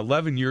 Again,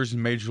 11 years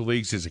in major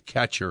leagues as a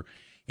catcher,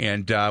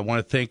 and I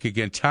want to thank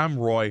again Tom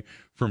Roy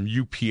from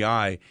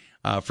UPI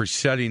for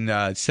setting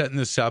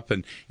this up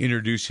and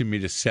introducing me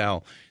to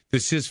Sal.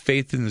 This is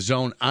Faith in the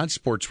Zone on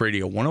Sports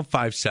Radio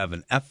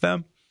 105.7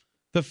 FM,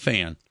 The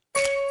Fan.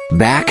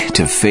 Back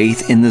to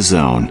Faith in the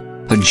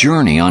Zone, a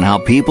journey on how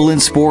people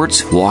in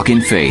sports walk in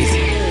faith.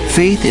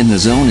 Faith in the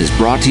Zone is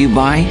brought to you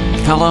by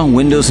Pella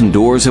Windows and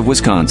Doors of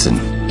Wisconsin.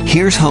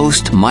 Here's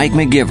host Mike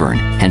McGivern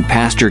and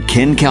Pastor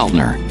Ken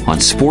Keltner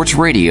on Sports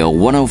Radio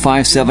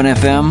 105.7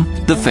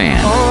 FM, The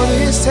Fan. All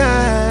this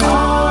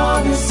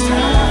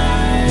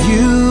time,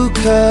 you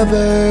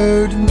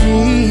covered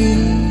me.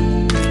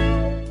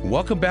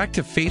 Welcome back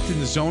to Faith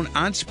in the Zone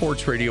on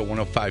Sports Radio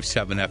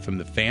 105.7 FM,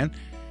 The Fan.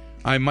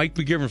 I'm Mike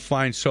McGivern,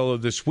 flying solo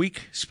this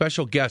week.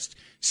 Special guest,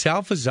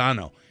 Sal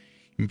Fasano,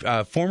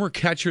 former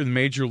catcher in the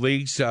major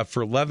leagues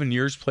for 11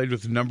 years, played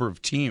with a number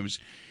of teams.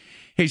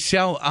 Hey,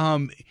 Sal,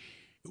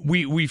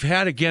 we've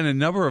had, again, a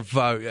number of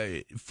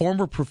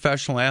former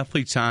professional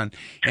athletes on,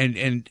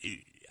 and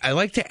I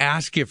like to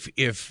ask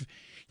if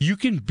you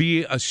can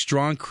be a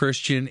strong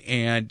Christian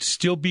and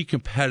still be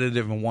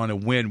competitive and want to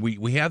win.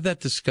 We have that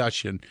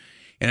discussion.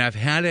 And I've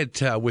had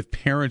it with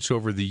parents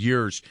over the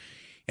years.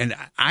 And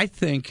I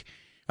think,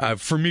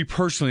 for me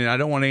personally, and I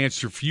don't want to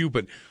answer for you,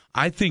 but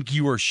I think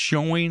you are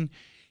showing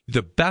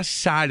the best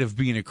side of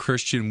being a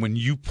Christian when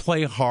you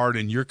play hard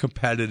and you're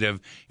competitive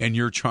and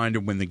you're trying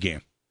to win the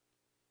game.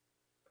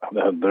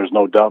 There's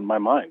no doubt in my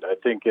mind. I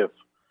think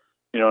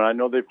I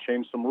know they've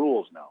changed some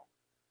rules now,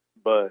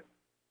 but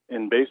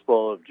in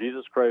baseball, if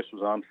Jesus Christ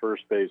was on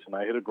first base and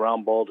I hit a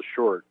ground ball to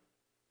short,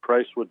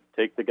 Christ would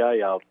take the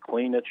guy out,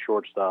 clean at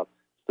shortstop,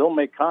 still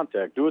make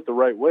contact, do it the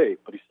right way,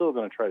 but he's still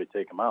going to try to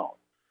take him out.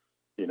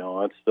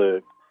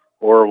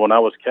 Or when I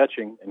was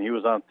catching and he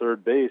was on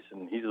third base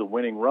and he's a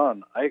winning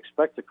run, I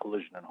expect a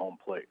collision at home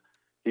plate.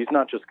 He's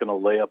not just going to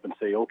lay up and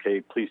say,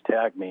 okay, please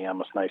tag me. I'm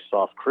a nice,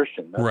 soft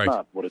Christian. That's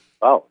not what it's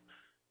about.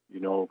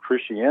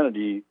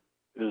 Christianity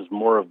is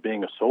more of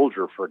being a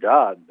soldier for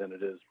God than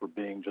it is for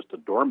being just a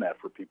doormat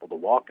for people to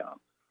walk on.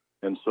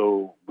 And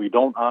so we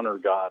don't honor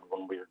God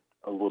when we're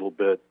a little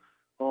bit,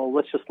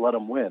 let's just let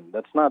him win.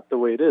 That's not the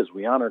way it is.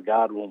 We honor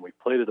God when we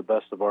play to the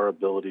best of our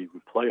ability.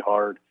 We play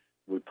hard.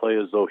 We play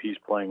as though he's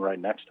playing right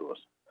next to us.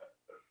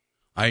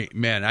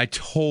 I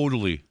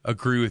totally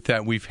agree with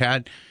that. We've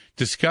had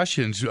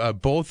discussions,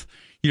 both,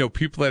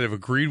 people that have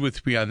agreed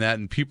with me on that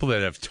and people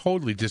that have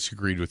totally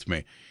disagreed with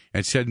me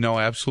and said, no,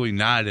 absolutely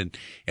not. And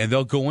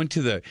they'll go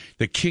into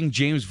the King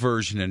James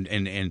Version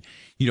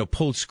and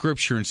pull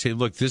scripture and say,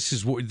 look, this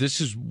is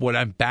what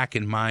I'm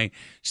backing my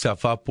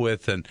stuff up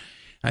with. And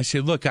I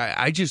say, look,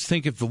 I just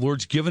think if the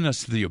Lord's given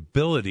us the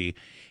ability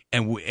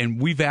and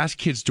we've asked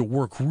kids to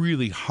work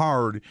really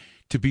hard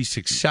to be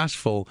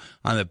successful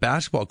on the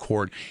basketball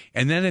court,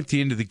 and then at the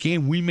end of the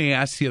game, we may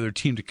ask the other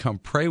team to come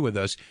pray with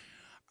us.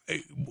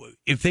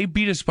 If they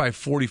beat us by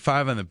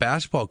 45 on the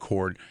basketball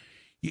court,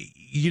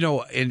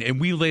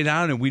 and we lay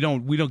down and we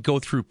don't go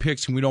through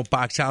picks and we don't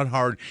box out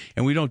hard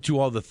and we don't do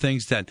all the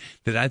things that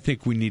I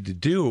think we need to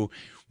do,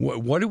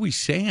 what are we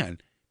saying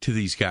to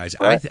these guys?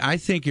 Right. I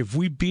think if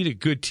we beat a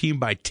good team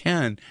by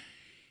 10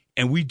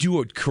 and we do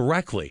it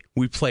correctly,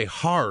 we play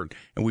hard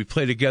and we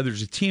play together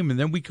as a team, and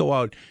then we go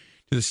out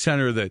to the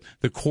center of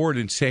the court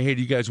and say, hey,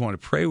 do you guys want to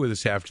pray with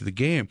us after the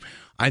game?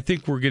 I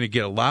think we're going to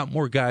get a lot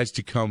more guys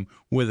to come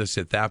with us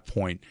at that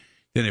point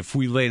than if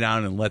we lay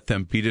down and let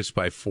them beat us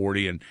by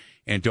 40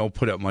 and don't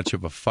put up much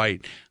of a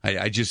fight.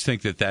 I just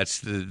think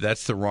that's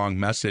the wrong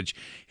message.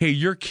 Hey,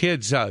 your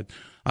kids,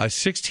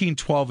 16,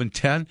 12, and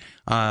 10,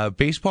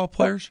 baseball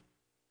players?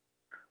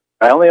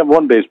 I only have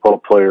one baseball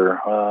player.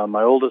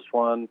 My oldest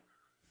one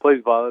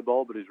plays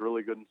volleyball, but he's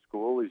really good in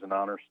school. He's an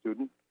honor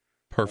student.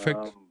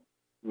 Perfect.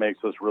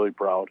 Makes us really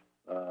proud.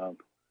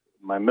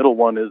 My middle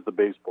one is the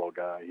baseball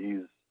guy.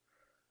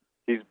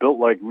 He's built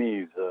like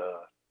me.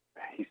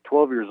 He's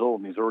 12 years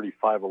old and he's already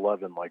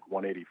 5'11", like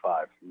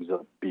 185. He's a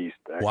beast.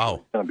 Actually. Wow.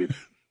 He's gonna be.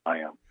 I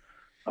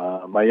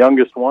am. My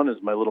youngest one is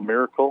my little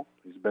miracle.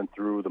 He's been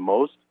through the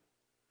most.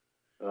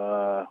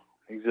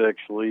 He's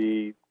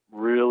actually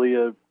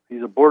really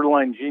he's a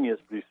borderline genius,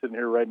 but he's sitting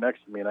here right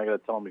next to me, and I got to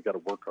tell him he's got to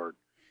work hard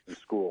in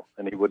school,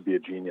 and he would be a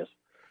genius.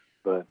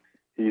 But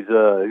he's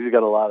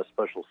got a lot of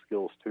special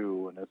skills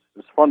too, and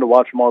it's fun to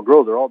watch them all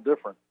grow. They're all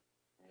different.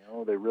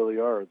 They really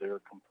are.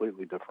 They're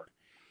completely different.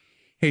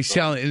 Hey,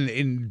 Sal,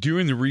 in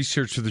doing the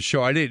research for the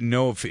show, I didn't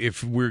know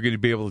if we were going to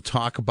be able to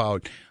talk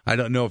about, I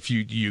don't know if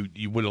you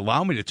would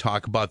allow me to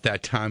talk about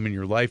that time in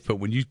your life, but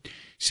when you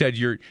said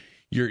your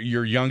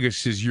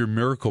youngest is your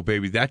miracle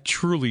baby, that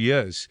truly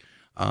is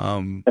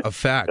a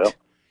fact. Yeah.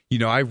 You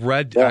know, I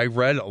read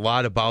a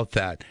lot about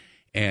that,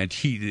 and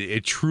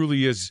it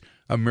truly is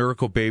a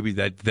miracle baby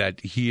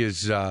that he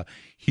is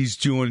he's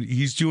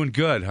doing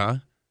good, huh?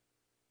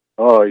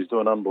 Oh, he's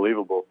doing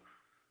unbelievable.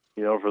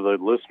 You know, for the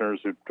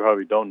listeners who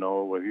probably don't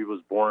know, he was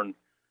born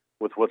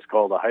with what's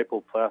called a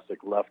hypoplastic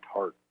left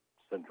heart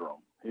syndrome.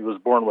 He was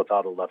born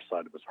without a left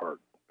side of his heart.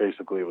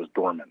 Basically, it was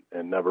dormant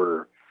and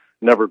never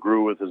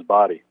grew with his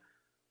body.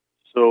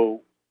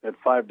 So at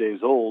 5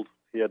 days old,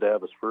 he had to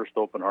have his first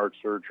open heart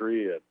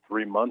surgery. At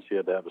 3 months, he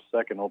had to have a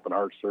second open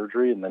heart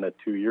surgery. And then at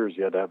 2 years,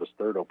 he had to have his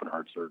third open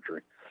heart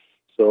surgery.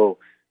 So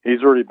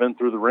he's already been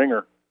through the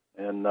ringer.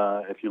 And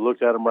if you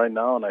looked at him right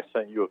now and I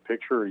sent you a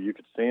picture or you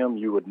could see him,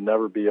 you would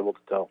never be able to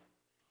tell.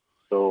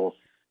 So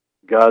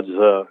God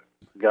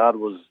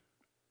was,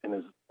 in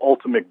his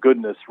ultimate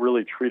goodness,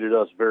 really treated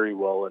us very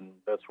well, and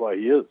that's why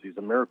he is. He's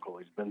a miracle.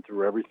 He's been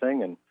through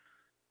everything, and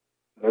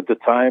at the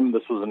time,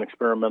 this was an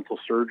experimental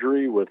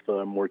surgery with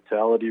a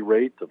mortality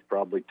rate of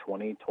probably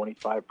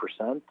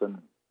 20-25%,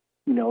 and,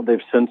 you know,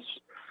 they've since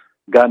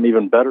gotten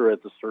even better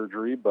at the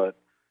surgery, but,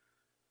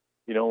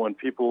 you know, when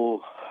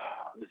people...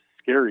 It's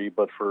scary,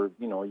 but for,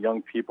 you know,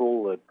 young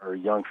people or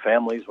young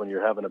families, when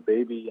you're having a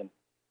baby and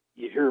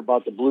you hear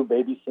about the blue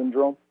baby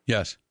syndrome.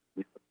 Yes.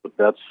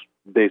 That's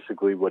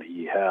basically what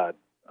he had,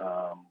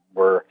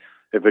 where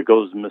if it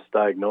goes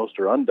misdiagnosed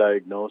or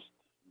undiagnosed,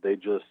 they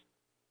just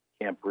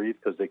can't breathe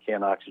because they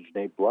can't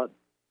oxygenate blood.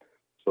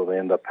 So they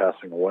end up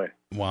passing away.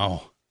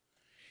 Wow.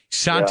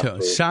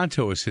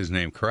 Santo is his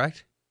name,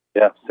 correct?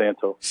 Yeah,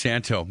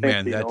 Santo.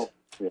 Man,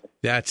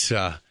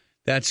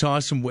 that's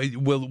awesome.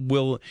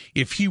 Will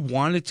if he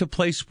wanted to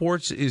play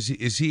sports,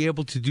 is he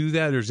able to do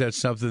that, or is that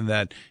something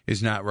that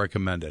is not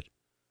recommended?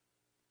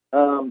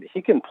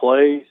 He can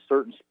play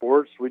certain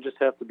sports. We just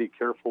have to be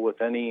careful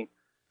with any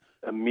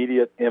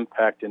immediate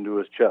impact into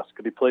his chest.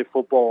 Could he play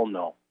football?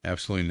 No.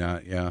 Absolutely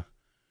not, yeah.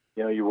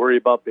 You know, you worry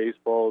about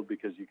baseball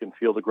because you can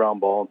feel the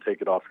ground ball and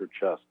take it off your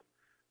chest.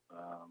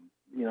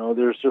 You know,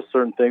 there's just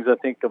certain things. I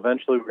think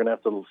eventually we're going to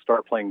have to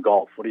start playing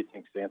golf. What do you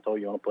think, Santo?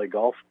 You want to play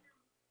golf?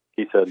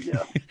 He said,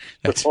 yeah.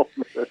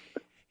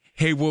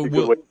 Hey,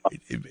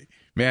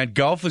 man,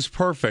 golf is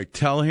perfect.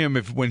 Tell him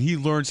when he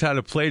learns how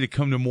to play to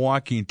come to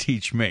Milwaukee and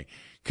teach me.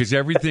 Because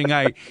everything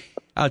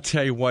I'll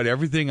tell you what,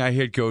 everything I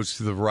hit goes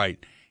to the right.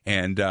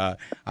 And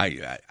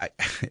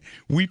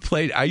we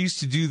played. I used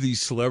to do these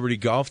celebrity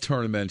golf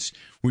tournaments.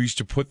 We used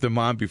to put them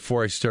on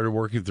before I started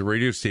working at the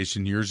radio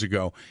station years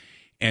ago.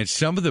 And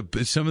some of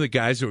the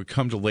guys that would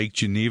come to Lake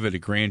Geneva, to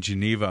Grand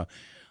Geneva,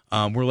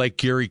 were like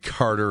Gary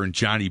Carter and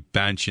Johnny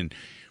Bench. And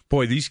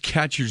boy, these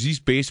catchers, these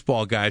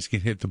baseball guys can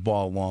hit the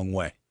ball a long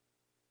way.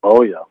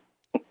 Oh yeah,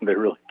 they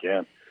really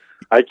can.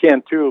 I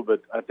can too,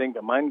 but I think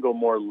mine go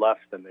more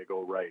left than they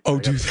go right. Oh,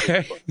 do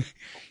they?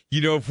 You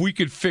know, if we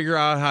could figure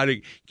out how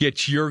to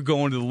get your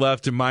going to the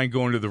left and mine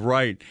going to the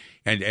right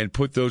and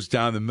put those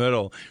down the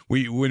middle.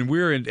 When we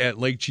were at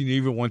Lake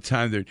Geneva one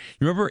time, you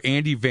remember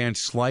Andy Van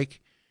Slyke?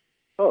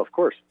 Oh, of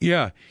course.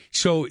 Yeah.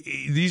 So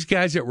these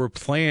guys that were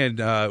playing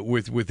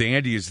with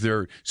Andy as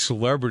their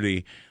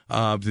celebrity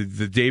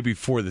the day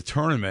before the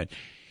tournament,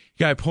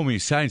 the guy pulled me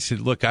aside and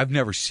said, look, I've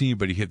never seen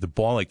anybody hit the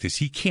ball like this.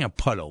 He can't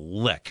putt a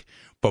lick.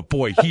 But,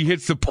 boy, he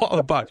hits the ball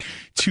about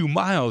 2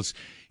 miles.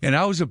 And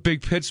I was a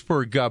big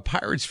Pittsburgh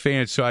Pirates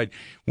fan, so I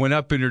went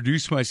up and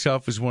introduced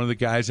myself as one of the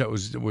guys that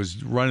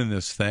was running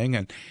this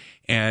thing.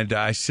 And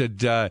I said,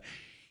 the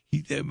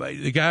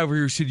guy over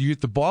here said, you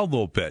hit the ball a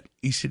little bit.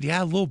 He said,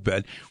 yeah, a little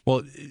bit.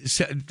 Well,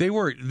 they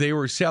were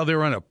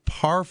on a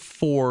par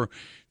 4,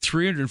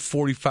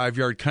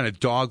 345-yard kind of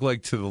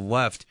dogleg to the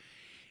left.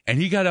 And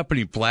he got up and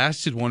he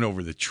blasted one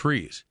over the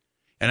trees.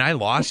 And I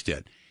lost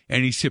it.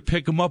 And he said,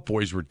 pick him up,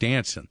 boys, we're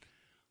dancing.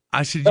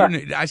 I said,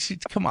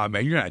 come on,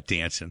 man, you're not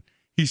dancing.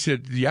 He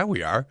said, yeah,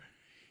 we are.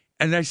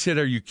 And I said,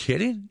 are you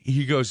kidding?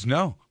 He goes,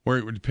 no,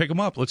 we're pick him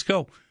up. Let's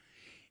go.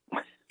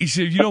 He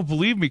said, you don't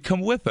believe me?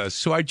 Come with us.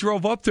 So I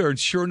drove up there, and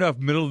sure enough,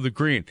 middle of the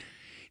green.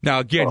 Now,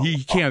 again,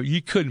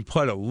 he couldn't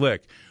putt a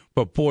lick,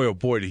 but boy, oh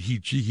boy, did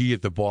he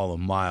hit the ball a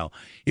mile.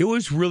 It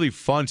was really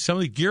fun.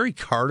 Gary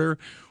Carter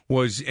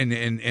was,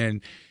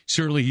 and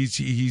certainly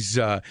he's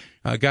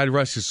God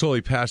rest his soul,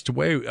 he passed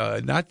away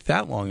not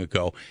that long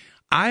ago.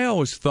 I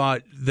always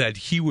thought that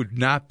he would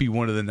not be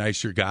one of the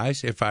nicer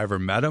guys if I ever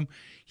met him.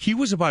 He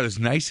was about as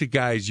nice a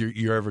guy as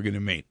you're ever going to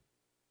meet.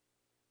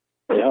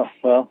 Yeah,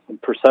 well,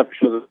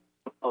 perception of the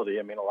quality.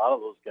 I mean, a lot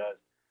of those guys,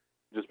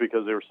 just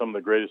because they were some of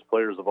the greatest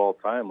players of all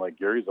time, like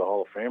Gary's a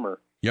Hall of Famer.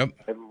 Yep.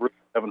 I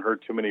haven't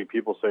heard too many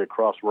people say a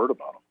cross word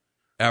about him.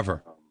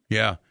 Ever.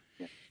 Yeah.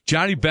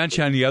 Johnny Bench,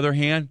 on the other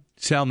hand,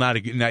 Sal,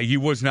 he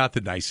was not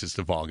the nicest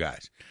of all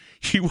guys.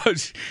 He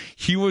was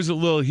a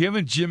little, him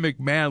and Jim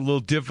McMahon, a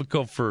little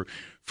difficult for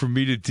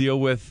me to deal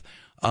with.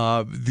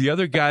 The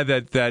other guy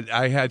that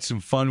I had some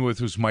fun with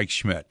was Mike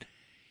Schmidt.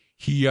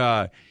 He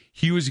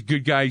he was a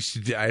good guy.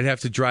 I'd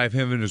have to drive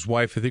him and his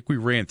wife. I think we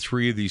ran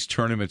 3 of these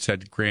tournaments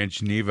at Grand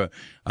Geneva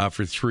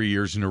for 3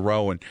 years in a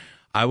row. And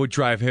I would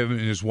drive him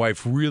and his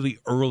wife really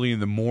early in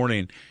the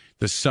morning,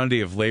 the Sunday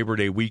of Labor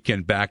Day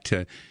weekend, back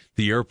to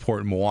the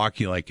airport in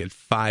Milwaukee, like at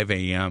 5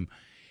 a.m.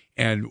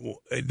 And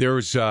there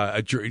was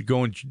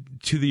going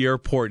to the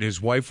airport, and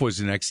his wife was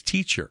an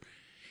ex-teacher.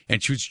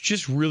 And she was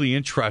just really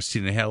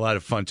interesting and had a lot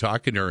of fun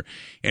talking to her.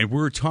 And we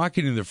were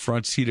talking in the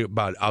front seat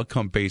about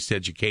outcome-based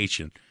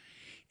education.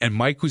 And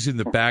Mike was in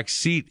the back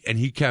seat, and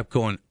he kept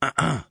going,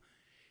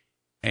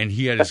 And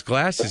he had his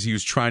glasses. He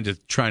was trying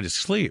to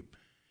sleep.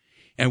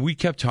 And we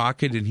kept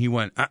talking, and he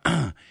went,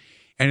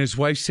 And his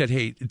wife said,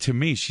 hey, to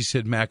me, she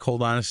said, Mac,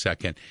 hold on a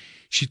second.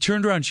 She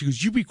turned around, and she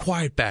goes, you be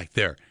quiet back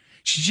there.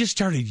 She just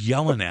started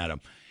yelling at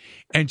him.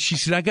 And she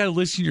said, I got to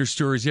listen to your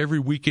stories every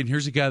weekend.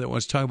 Here's a guy that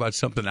wants to talk about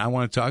something I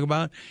want to talk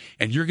about.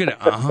 And you're going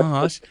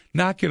to,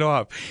 knock it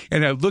off.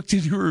 And I looked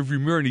into her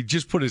rearview mirror, and he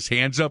just put his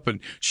hands up and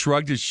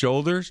shrugged his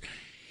shoulders.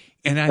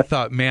 And I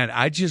thought, man,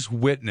 I just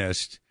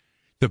witnessed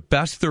the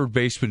best third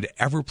baseman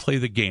to ever play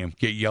the game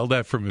get yelled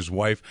at from his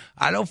wife.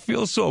 I don't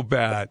feel so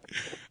bad.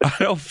 I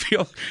don't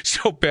feel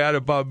so bad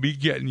about me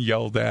getting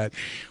yelled at.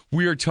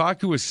 We are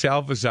talking with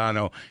Sal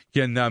Fasano,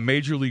 again,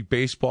 Major League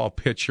Baseball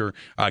catcher,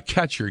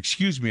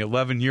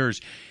 11 years.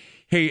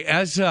 Hey,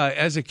 as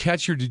a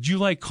catcher, did you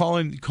like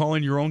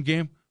calling your own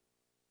game?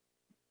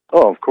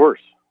 Oh, of course.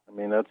 I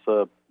mean, that's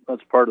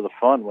part of the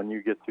fun when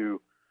you get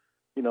to,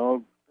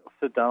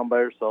 sit down by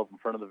yourself in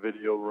front of the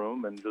video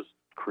room and just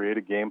create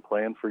a game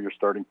plan for your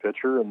starting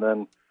pitcher, and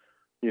then,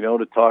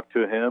 to talk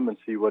to him and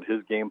see what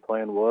his game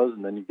plan was,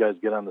 and then you guys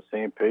get on the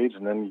same page,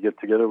 and then you get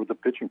together with the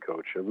pitching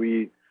coach.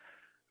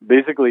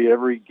 Basically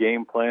every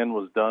game plan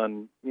was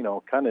done,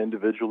 kind of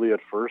individually at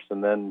first,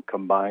 and then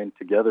combined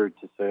together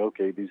to say,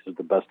 okay, these are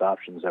the best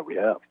options that we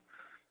have.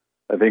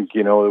 I think,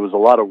 it was a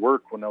lot of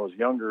work when I was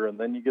younger, and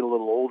then you get a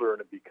little older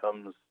and it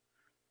becomes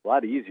a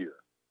lot easier.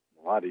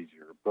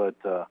 But,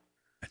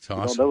 that's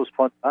awesome. That was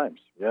fun times.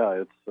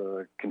 Yeah,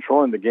 it's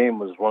controlling the game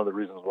was one of the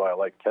reasons why I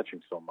liked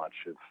catching so much.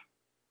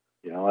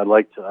 I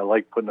liked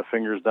putting the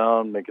fingers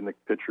down, making the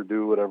pitcher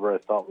do whatever I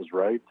thought was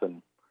right,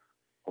 and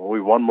we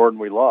won more than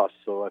we lost,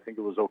 so I think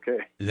it was okay.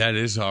 That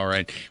is all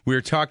right. We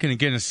are talking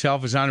again to Sal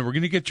Fasano. We're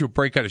going to get to a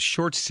break out, a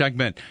short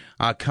segment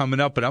coming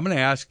up, but I'm going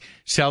to ask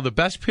Sal the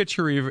best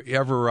pitcher he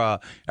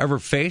ever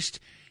faced,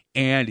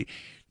 and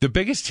the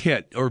biggest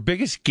hit or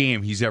biggest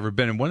game he's ever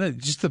been in.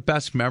 Just the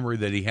best memory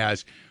that he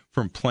has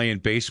from playing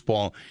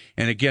baseball.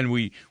 And again,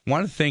 we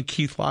want to thank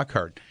Keith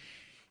Lockhart.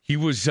 He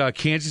was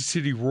Kansas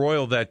City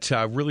Royal that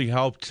really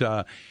helped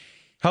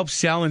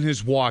Sal in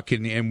his walk.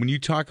 And when you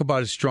talk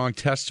about a strong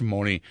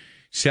testimony,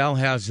 Sal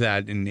has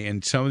that.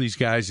 And some of these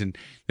guys that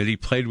he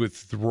played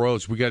with the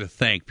Royals, we got to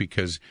thank,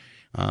 because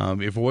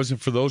if it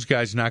wasn't for those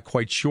guys, not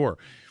quite sure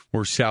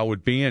where Sal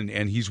would be.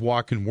 And he's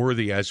walking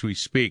worthy as we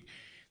speak.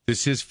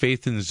 This is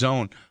Faith in the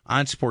Zone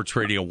on Sports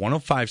Radio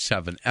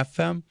 105.7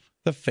 FM.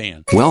 The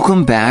Fan.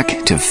 Welcome back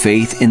to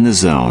Faith in the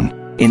Zone,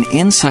 an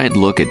inside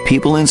look at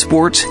people in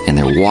sports and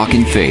their walk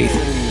in faith.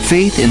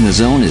 Faith in the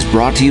Zone is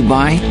brought to you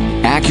by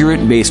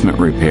Accurate Basement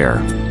Repair.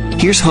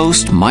 Here's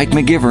host Mike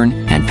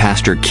McGivern and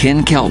Pastor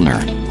Ken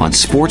Keltner on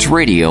Sports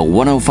Radio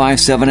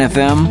 105.7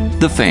 FM,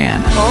 The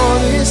Fan. All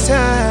this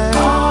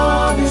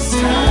time,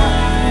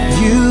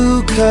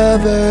 you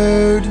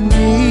covered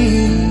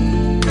me.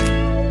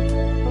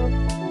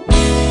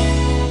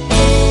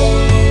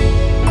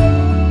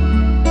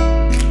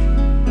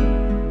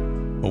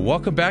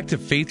 Welcome back to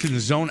Faith in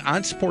the Zone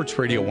on Sports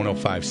Radio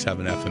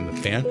 105.7 FM,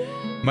 The Fan.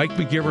 Mike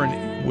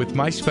McGivern with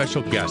my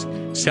special guest,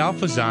 Sal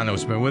Fasano,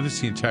 has been with us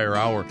the entire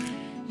hour.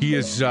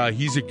 He's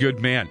a good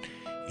man,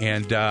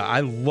 and I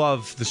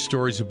love the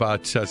stories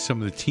about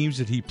some of the teams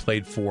that he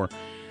played for.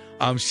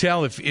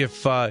 Sal, if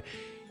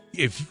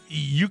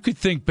you could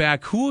think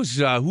back, who's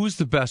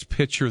the best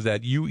pitcher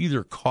that you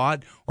either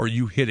caught or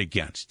you hit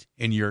against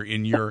in your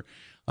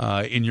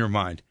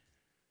mind?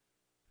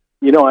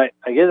 I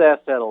get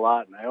asked that a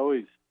lot, and I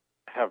always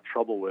have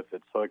trouble with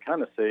it. So I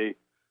kind of say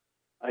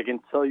I can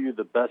tell you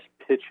the best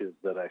pitches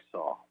that I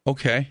saw.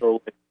 Okay.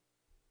 So,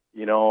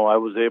 I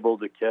was able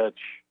to catch,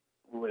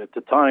 at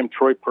the time,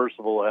 Troy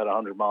Percival had a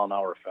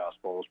 100-mile-an-hour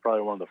fastball. It was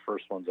probably one of the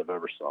first ones I've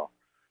ever saw.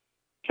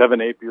 Kevin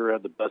Napier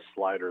had the best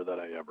slider that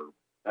I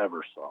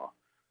ever saw.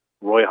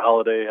 Roy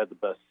Halladay had the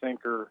best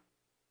sinker.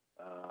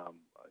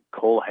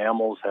 Cole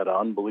Hamels had an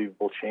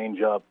unbelievable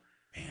changeup.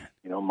 Man.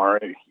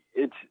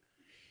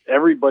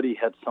 Everybody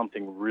had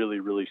something really,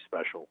 really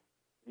special.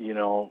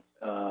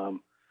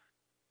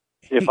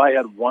 If I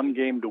had one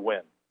game to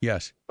win,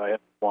 yes, if I had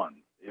one,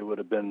 it would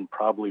have been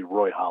probably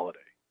Roy Halladay.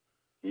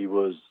 He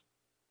was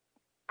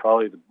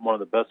probably one of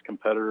the best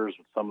competitors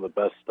with some of the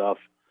best stuff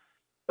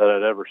that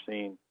I'd ever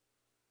seen.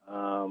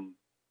 And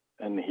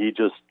he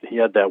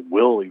had that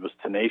will. He was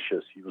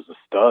tenacious. He was a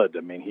stud.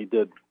 I mean, he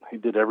did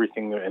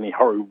everything, and he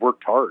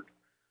worked hard.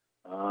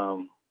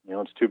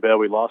 It's too bad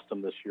we lost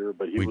him this year,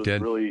 but he was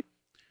really.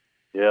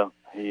 Yeah,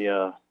 he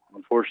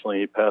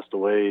unfortunately he passed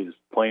away. His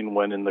plane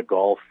went in the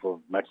Gulf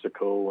of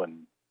Mexico,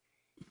 and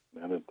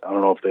And I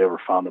don't know if they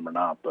ever found him or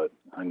not, but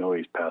I know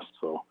he's passed.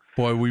 So,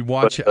 boy,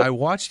 I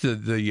watched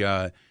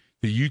the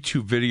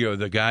YouTube video of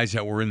the guys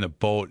that were in the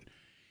boat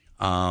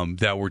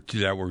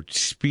that were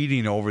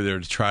speeding over there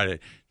to try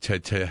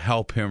to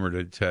help him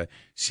or to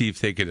see if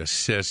they could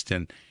assist,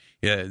 and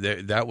yeah,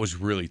 that was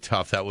really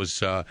tough. That was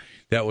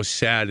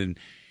sad, and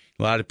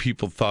a lot of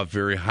people thought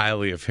very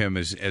highly of him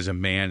as a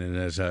man and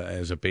as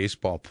a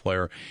baseball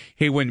player.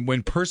 Hey, when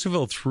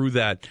Purcellville threw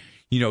that,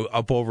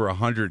 up over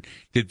 100,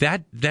 did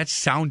that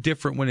sound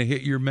different when it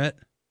hit your mitt?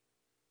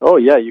 Oh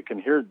yeah, you could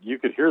hear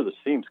the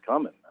seams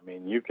coming. I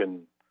mean, you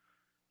can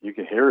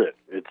hear it.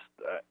 It's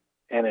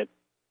and it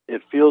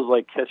feels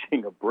like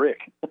catching a brick.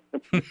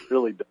 It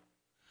really does.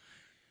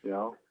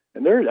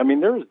 And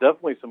there was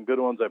definitely some good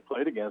ones I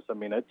played against. I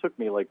mean, it took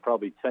me like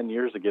probably 10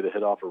 years to get a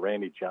hit off of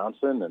Randy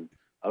Johnson, and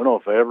I don't know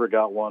if I ever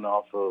got one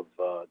off of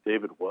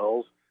David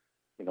Wells.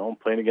 I'm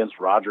playing against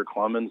Roger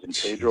Clemens and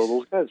Pedro.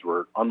 Those guys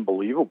were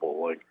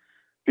unbelievable. Like,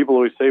 people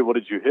always say, "What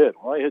did you hit?"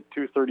 Well, I hit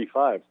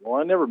 235.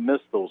 Well, I never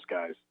missed those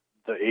guys,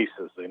 the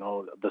aces.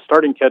 The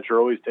starting catcher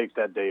always takes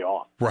that day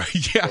off.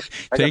 Right. Yeah. So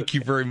Thank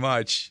you very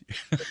much.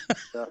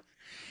 Yeah.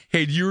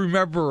 Hey, do you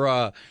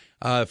remember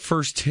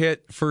first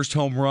hit, first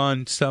home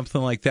run,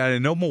 something like that? I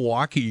know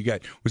Milwaukee.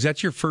 Was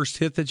that your first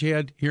hit that you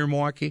had here in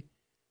Milwaukee?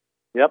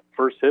 Yep,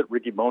 first hit,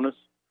 Ricky Bonas.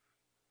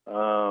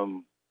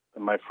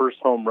 And my first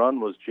home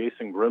run was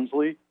Jason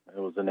Grimsley. It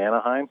was in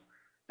Anaheim.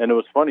 And it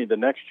was funny, the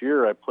next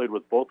year I played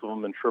with both of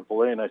them in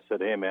AAA, and I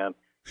said, "Hey, man,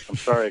 I'm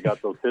sorry I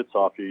got those hits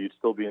off you. You'd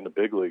still be in the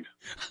big leagues."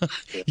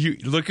 You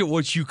look at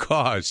what you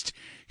caused.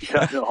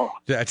 Yeah, I know.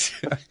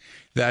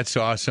 That's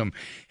awesome.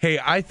 Hey,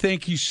 I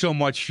thank you so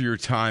much for your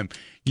time.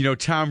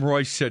 Tom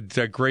Royce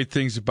said great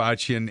things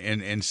about you,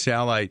 and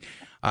Sal, I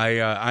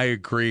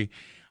agree.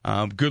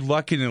 Good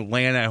luck in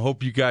Atlanta. I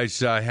hope you guys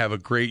have a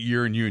great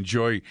year and you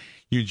enjoy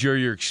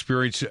your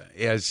experience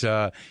as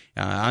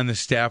on the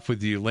staff with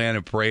the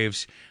Atlanta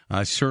Braves.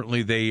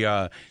 Certainly,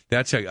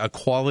 that's a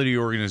quality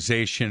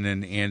organization,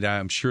 and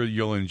I'm sure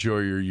you'll enjoy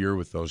your year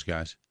with those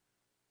guys.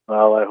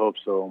 Well, I hope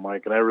so,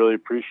 Mike, and I really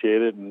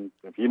appreciate it. And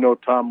if you know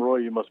Tom Roy,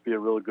 you must be a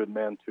really good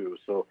man too.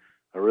 So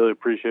I really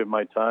appreciate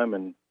my time,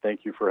 and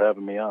thank you for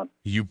having me on.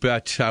 You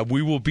bet.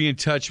 We will be in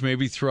touch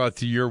maybe throughout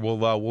the year.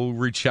 We'll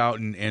reach out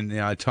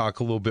and talk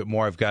a little bit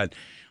more. I've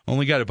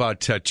only got about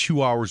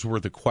 2 hours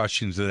worth of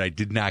questions that I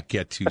did not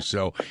get to.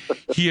 So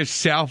he is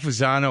Sal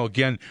Fasano,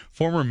 again,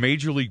 former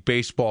Major League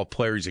Baseball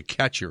player. He's a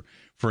catcher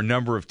for a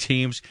number of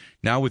teams.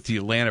 Now with the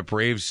Atlanta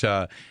Braves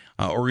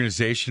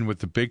organization with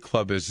the big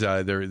club as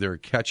their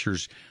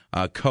catchers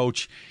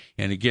coach.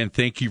 And again,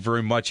 thank you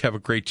very much. Have a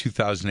great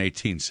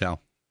 2018,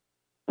 Sal.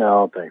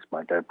 No, thanks,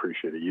 Mike. I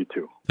appreciate it. You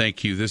too.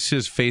 Thank you. This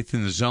is Faith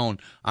in the Zone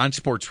on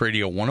Sports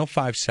Radio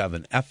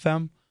 105.7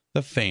 FM,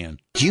 The Fan.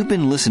 You've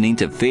been listening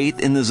to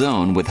Faith in the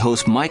Zone with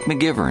host Mike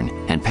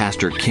McGivern and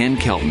Pastor Ken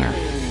Keltner.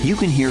 You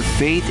can hear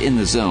Faith in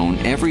the Zone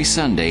every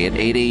Sunday at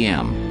 8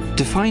 a.m.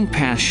 To find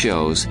past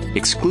shows,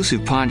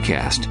 exclusive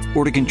podcast,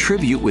 or to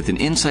contribute with an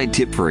inside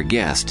tip for a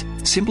guest,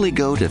 simply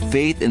go to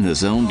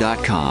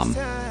faithinthezone.com.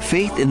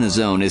 Faith in the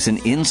Zone is an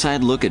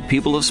inside look at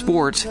people of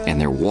sports and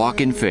their walk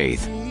in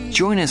faith.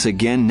 Join us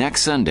again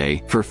next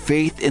Sunday for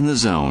Faith in the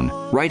Zone,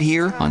 right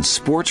here on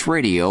Sports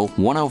Radio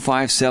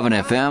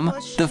 105.7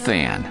 FM, The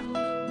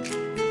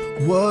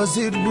Fan. Was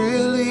it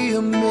really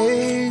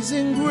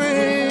amazing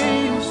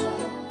grace?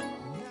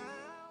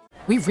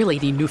 We really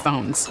need new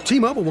phones.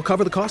 T-Mobile will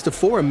cover the cost of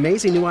 4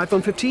 amazing new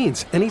iPhone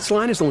 15s, and each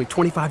line is only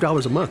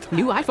 $25 a month.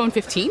 New iPhone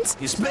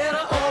 15s? It's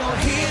better over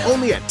here.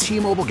 Only at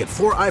T-Mobile, get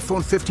 4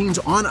 iPhone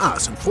 15s on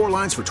us and 4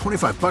 lines for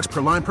 $25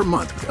 per line per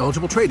month with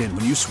eligible trade-in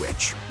when you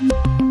switch.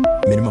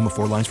 Minimum of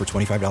 4 lines for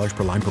 $25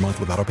 per line per month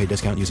with autopay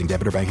discount using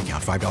debit or bank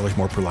account. $5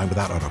 more per line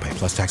without autopay,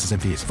 plus taxes and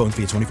fees. Phone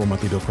fee at 24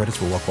 monthly bill credits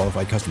for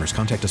well-qualified customers.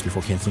 Contact us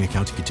before canceling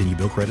account to continue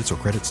bill credits or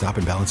credit stop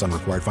and balance on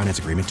required finance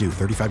agreement due.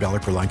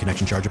 $35 per line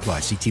connection charge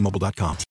applies. See T-Mobile.com.